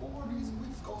week before? These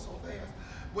weeks go so fast.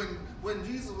 When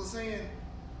Jesus was saying,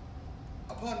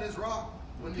 upon this rock,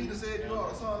 when Peter said, you are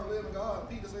the Son of the living God, and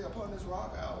Peter said, upon this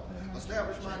rock, I'll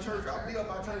establish my church, I'll build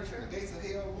my church, and the gates of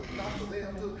hell will not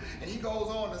prevail to. And he goes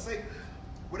on to say,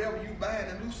 whatever you bind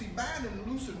and loose, binding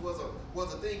and loosing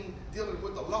was a thing dealing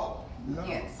with the law. No.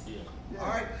 Yes. Yeah. All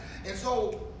right, and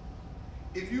so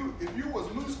if you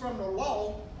was loose from the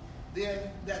law, then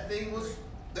that thing was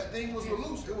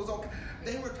loose. It was okay.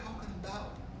 They were talking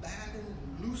about binding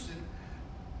and loosing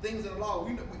things in the law.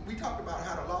 We talked about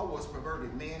how the law was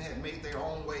perverted. Man had made their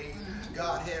own ways.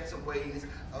 God had some ways.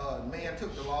 Man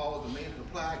took the laws and made it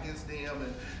apply against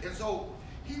them, and so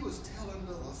he was telling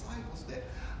the disciples that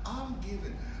I'm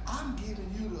giving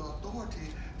you the authority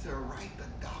to write the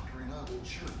doctrine of the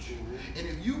church. And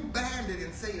if you bind it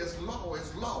and say it's law,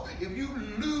 it's law. If you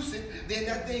loose it, then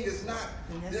that thing is not,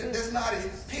 that's not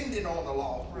as pending on the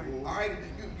law. Right. All right?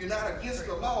 You're not against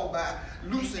the law by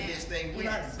loosing Amen. this thing. We're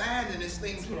Yes. not binding this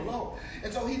thing to the law.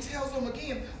 And so he tells them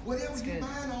again, whatever That's you good.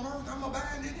 bind on earth, I'm going to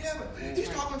bind in heaven. He's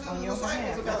talking to On the your disciples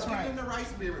behalf, about that's giving right. them the right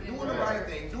spirit, In doing the the right word.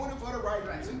 thing, doing it for the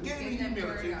right reason, getting Get that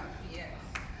humility. word out. Yes.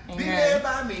 Be Amen. led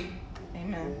by me.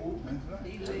 Amen. That's right.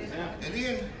 Be led by. And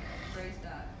then Praise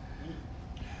God.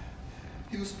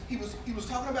 he was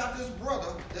talking about this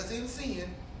brother that's in sin,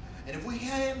 and if we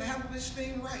hadn't handled this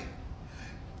thing right,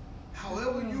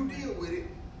 however you deal with it,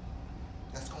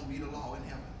 that's going to be the law in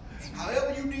heaven.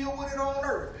 However you deal with it on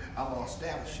earth, I'm going to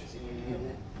establish it.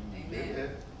 Amen. You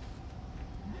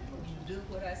do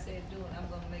what I said do, and I'm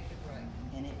going to make it right.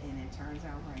 And it turns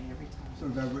out right every time. So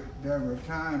there were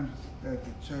times that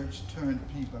the church turned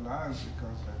people out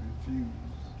because they refused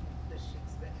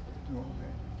to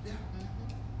obey. Yeah.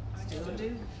 Still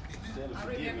do. Instead of I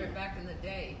remember forgiving. back in the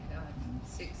day,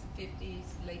 50s,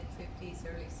 late 50s,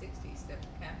 early 60s, that the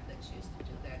Catholics used to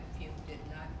do that if you did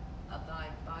not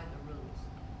abide by the rules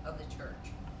of the church.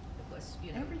 It was,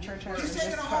 Every you church were- has He's a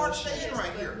taking a hard disfellowship. stand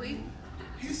right But here. we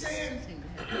He's saying, seem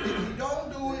to if have. you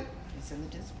don't do it, It's in the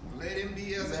discipline. let him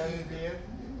be as a Let it heathen. be.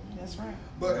 That's right.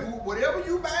 But whatever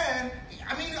you bind,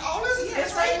 I mean, all this is the It's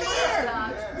same right there.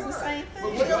 there. It's the same But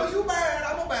thing. whatever you bind,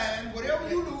 I'm going to bind. Whatever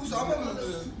you lose, I'm going to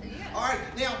lose. Yeah. All right,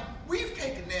 now, we've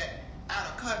taken that out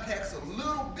of context a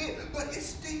little bit, but it's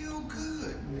still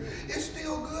good. It's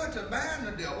still good to bind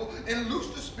the devil and loose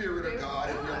the spirit of God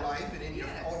in your life and in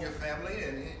Yes. on your family.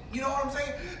 And you know what I'm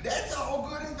saying? That's all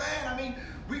good and fine. I mean,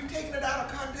 we've taken it out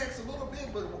of context a little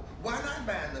bit, but why not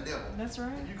bind the devil? That's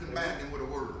right. You can bind him with a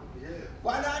word. Yeah.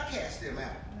 Why not cast him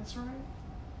out? That's right.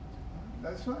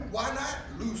 That's right. Why not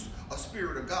loose a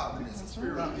spirit of godliness, a That's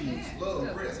spirit of right. peace, Yeah.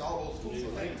 love, rest, all those fruits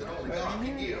of things that only God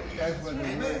can give? That's what the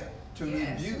Amen. word to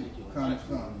Yes. rebuke comes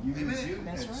from. You Amen. rebuke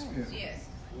That's that right. spirit. Yes.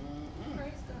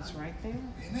 Praise God. It's right there.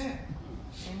 Amen.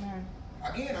 Amen.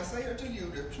 Again, I say unto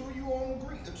you, the two of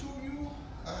you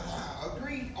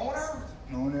agree on earth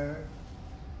On earth.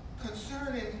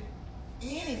 concerning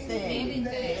Anything.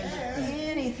 they ask.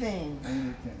 Anything.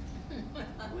 Anything.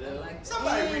 Well,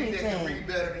 Somebody read that can Anything. read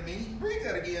better than me. Read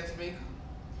that again to me.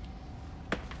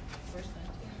 Verse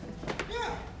 19.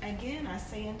 Yeah. Again, I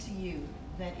say unto you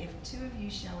that if two of you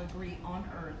shall agree on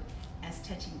earth as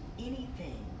touching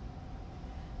anything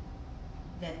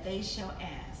that they shall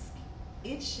ask,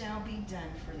 it shall be done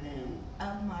for them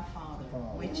of my Father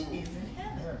which is in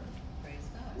heaven. Praise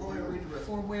God. Go ahead and read the rest.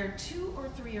 For where 2 or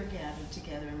 3 are gathered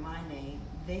together in my name,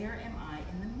 there am I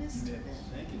in the midst of them.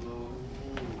 thank you, Lord.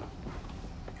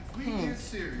 If we get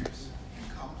serious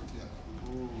and come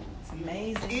together, It's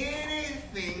amazing.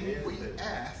 anything we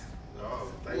ask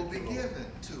Oh, thank will be you, Lord. given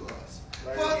to us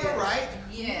Thank for you. the right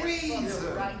Yes, reason. for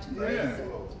the right Yeah.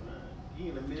 reason. You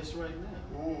in the midst right now.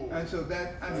 And so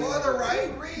that, I mean, For the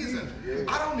right reason. Yeah.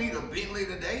 I don't need a Bentley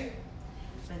today.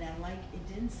 But I like, it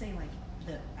didn't say like,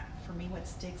 for me what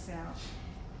sticks out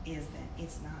is that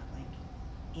it's not like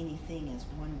anything as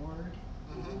one word.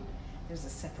 Mhm. There's a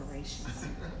separation.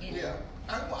 Yeah.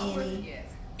 I'm with you. Yes.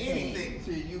 Anything.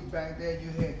 see, you back there, you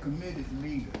had committed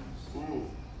leaders,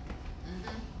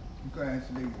 class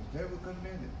leaders. They were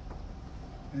committed.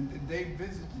 And they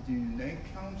visited you, and they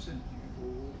counseled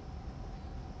you.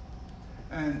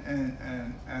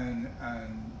 And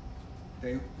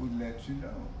they would let you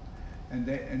know. And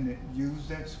they use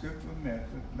that scriptural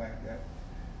method like that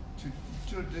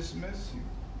to dismiss you.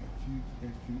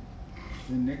 If you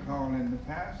then they call in the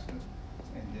pastor,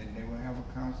 and then they will have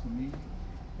a council meeting,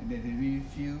 and then if he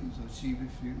refuse or she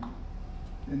refuse,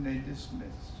 then they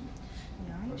dismiss you.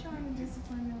 Yeah, I ain't trying to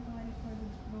discipline nobody for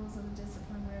the rules of the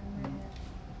discipline, Reverend.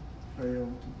 Fail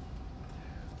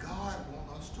to. God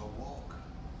wants us to walk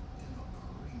in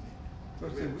agreement.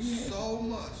 Because if we had- So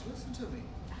much. Listen to me.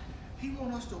 He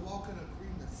wants us to walk in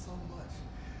agreement so much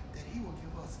that he will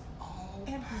give us all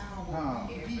Everything. power.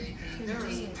 Everything. There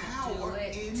is power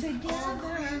in Together.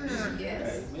 agreement.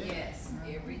 Yes, yes,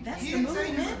 everything. That's He the didn't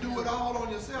say you movement. could do it all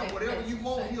on yourself. Yeah, Whatever you that's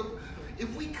want, right.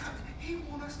 if we come, he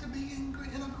wants us to be in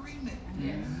agreement.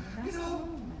 Yes. That's You the know,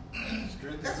 movement.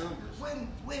 Strength That's in numbers.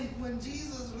 when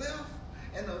Jesus left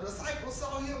and the disciples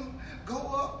saw him go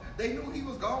up, they knew he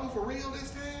was gone for real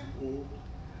this time.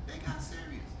 They got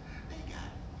serious. They got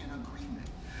in agreement.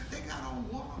 They got on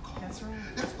one accord. That's right.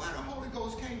 That's why the Holy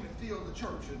Ghost came and filled the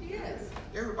church. And Yes.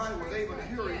 everybody was able to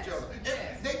hear each other. And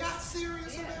Yes. they got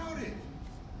serious Yes. about it.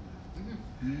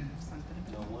 Something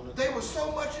You know, one of They the- were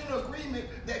so much in agreement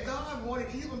that God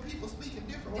wanted even people speaking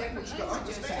different languages to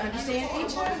understand. To understand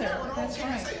each other. That's Can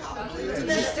you right. say hallelujah To to be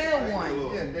that? still one.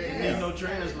 Yeah, Need no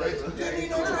translator. They need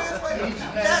no translator.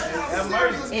 That's how Have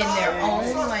serious mercy. In their God wants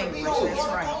own us to be language, on that's one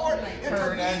right. accord and to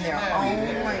Heard be in their in own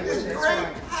agreement. language, It's that's great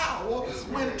right. power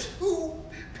when two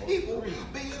people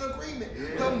be in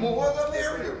agreement. The more the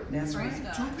merrier. That's right. Praise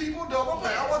God. Two people double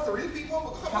power, 3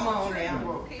 people. Come on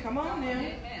now. Come on now.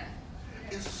 Amen.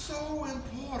 It's so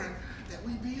important that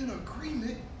we be in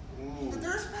agreement that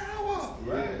there's power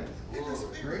Right. in the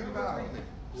spirit of Power. agreement.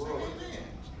 Say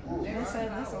amen.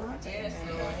 That's a lot to Yes,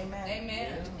 amen. Lord. Amen.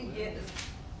 Amen. Yes.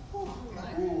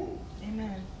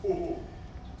 Amen.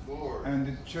 Lord. And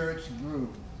the church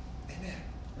grew, Amen.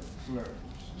 flourished.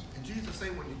 And Jesus say,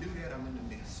 when you do that, I'm in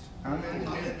the midst. I'm in the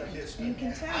I'm in midst. the midst. You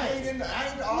can tell I ain't it. in the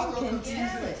author can of confusion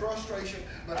tell and it. frustration,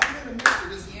 but I'm in the midst of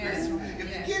this Yes. agreement. If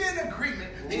Yes. you get in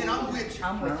agreement, then I'm with you.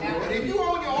 I'm with you. But if you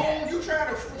on your own, you trying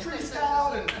to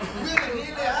freestyle and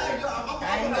willy-nilly, I'm I gonna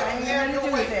ain't let you have nothing to your do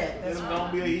with way. that. Let That's him right.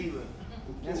 don't be a heathen.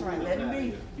 That's right. Let him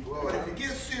be. But if you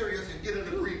get serious and get in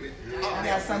agreement, I I'm got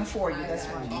there. something for you. That's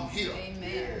right. I'm here.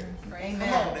 Amen. Praise Amen.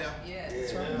 Come on now. Yes.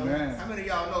 That's right. Amen. How many of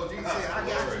y'all know Jesus said, I got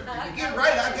you. If you get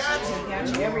right, I got you. Got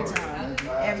you every time.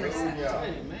 Every time.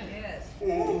 Amen. Yes.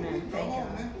 Amen. Come Thank on,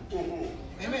 you. man.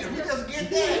 Amen. If we just get You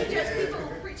that. just keep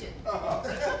on preaching.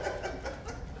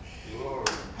 Lord.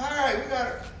 All right, we got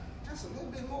just a little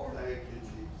bit more. Thank you,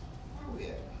 Jesus. Where we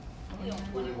at? We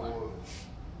on 21.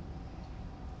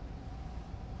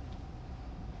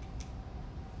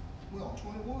 We're on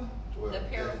 21. The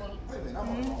parable, Wait a minute, I'm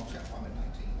on the wrong chapter. I'm at 19.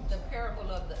 I'm the sorry.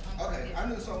 parable of the Okay, unforgiven. I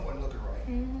knew something wasn't looking right.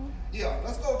 Mm-hmm. Yeah,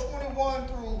 let's go 21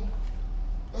 through,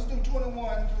 let's do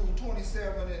 21 through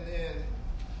 27 and then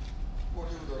we'll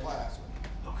do the last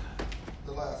one. Okay.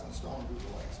 The last one, Stone do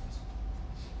the last ones.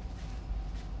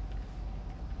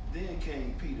 Then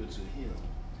came Peter to him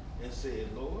and said,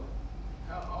 Lord,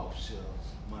 how oft shall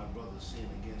my brother sin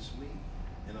against me,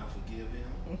 and I forgive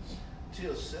him?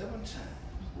 Till 7 times.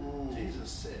 Jesus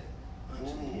said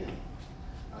unto him,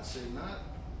 I say not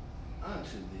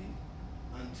unto thee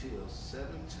until 7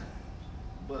 times,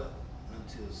 but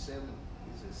until 7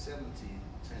 He said 70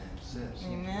 times 7.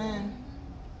 Amen.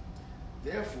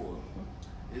 Therefore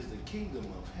is the kingdom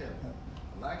of heaven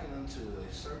likened unto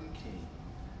a certain king,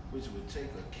 which would take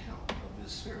account of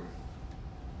his servant.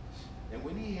 And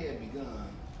when he had begun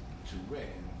to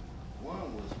reckon,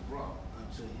 one was brought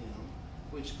unto him,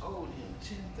 which owed him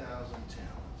 10,000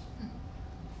 talents.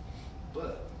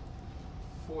 But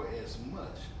for as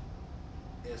much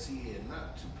as he had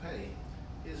not to pay,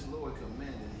 his Lord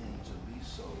commanded him to be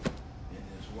sold, and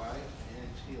his wife and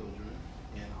children,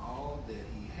 and all that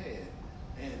he had,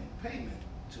 and payment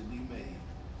to be made.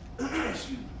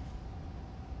 Excuse me.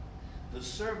 The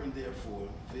servant therefore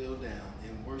fell down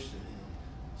and worshipped him,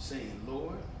 saying,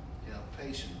 Lord, have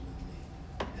patience with me,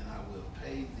 and I will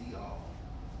pay thee all.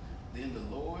 Then the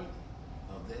Lord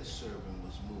of that servant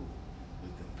was moved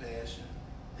with compassion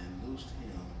and loosed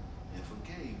him and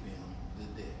forgave him the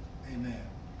debt. Amen.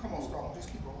 Come on, Strong. Just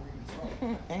keep on reading,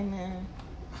 Strong. Amen.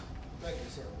 Thank you,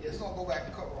 sir. Yes. We're going to go back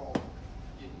and cover all of it.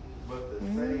 But the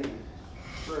same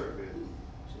servant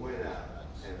went out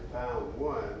and found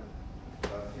one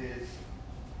of his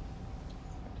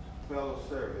fellow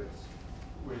servants,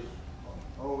 which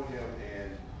owed him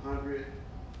 100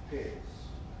 pence.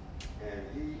 And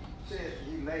he said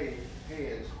he laid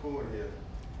hands on him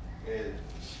and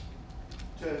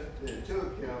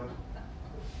took him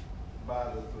by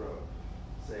the throat,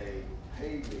 saying,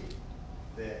 pay me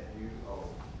that you owe,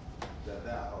 that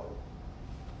thou owe.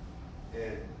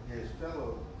 And his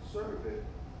fellow servant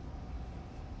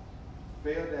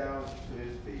fell down to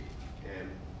his feet and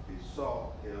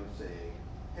besought him, saying,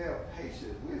 have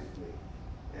patience with me,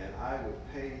 and I will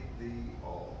pay thee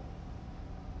all.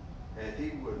 And he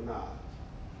would not.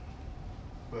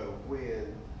 But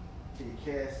when he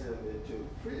cast him into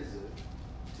prison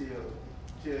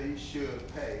till he should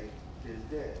pay his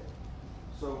debt.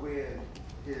 So when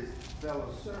his fellow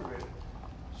servant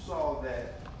saw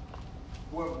that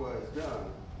what was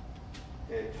done,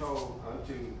 and told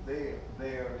unto their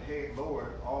head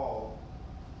Lord all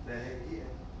that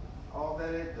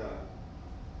had done,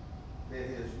 then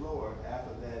his Lord,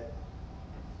 after that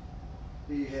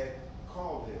he had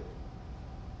called him,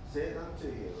 said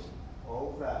unto him,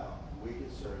 O thou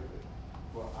wicked servant,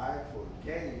 for I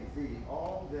forgave thee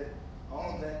all that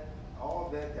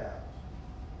doubt,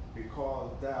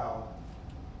 because thou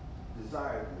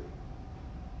desired me.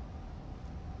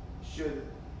 Should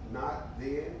not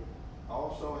then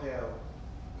also have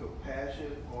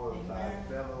compassion on thy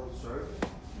fellow servant,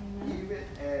 even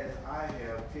as I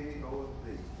have pity on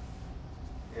thee?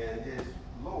 And his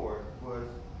Lord was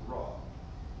wroth,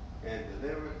 and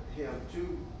delivered him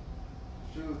to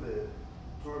the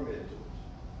tormentors,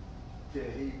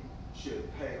 till he should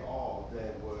pay all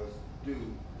that was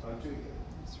due unto him.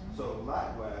 Right. So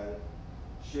likewise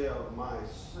shall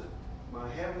my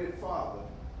heavenly Father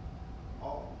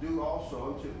do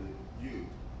also unto you,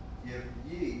 if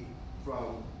ye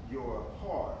from your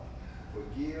heart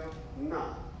forgive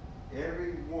not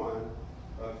every one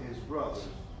of his brothers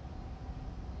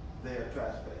their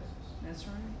trespasses. That's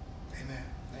right. Amen.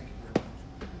 Thank you very much.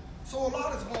 So a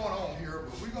lot is going on here,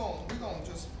 but we're gonna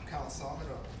just kind of sum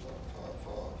it up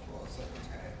for a second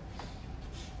time.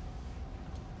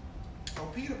 So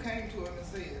Peter came to him and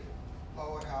said,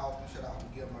 Lord, how often should I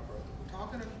forgive my brother? We're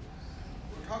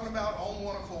talking about on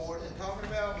one accord. We're talking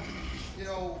about,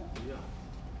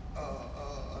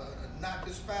 not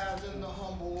despising the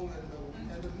humble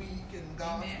and the meek and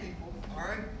God's people. All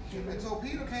right? And so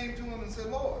Peter came to him and said,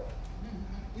 Lord,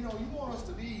 you want us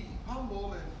to be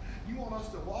humble and you want us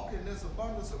to walk in this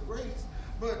abundance of grace,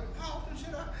 but how often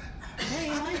should I?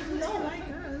 I need to know. Like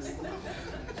us.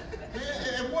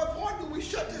 At what point do we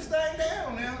shut this thing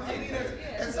down now? I mean,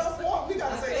 at some point we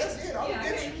got to say, that's it. I'm going to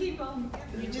get you. Keep on.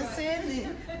 You just said it.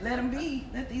 Let them be.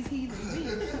 Let these heathens be.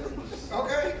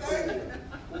 Okay, thank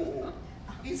you.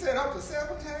 He said up to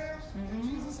 7 times. And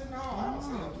Jesus said, no, I don't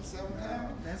say up to 7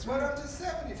 times. That's but right. up to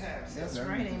 70 times. That's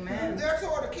right, amen.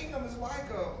 Therefore, the kingdom is like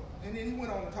and then he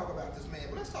went on to talk about this man.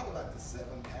 But let's talk about the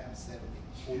 7 times 70.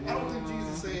 I don't think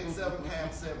Jesus said 7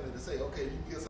 times 70 to say, okay, you get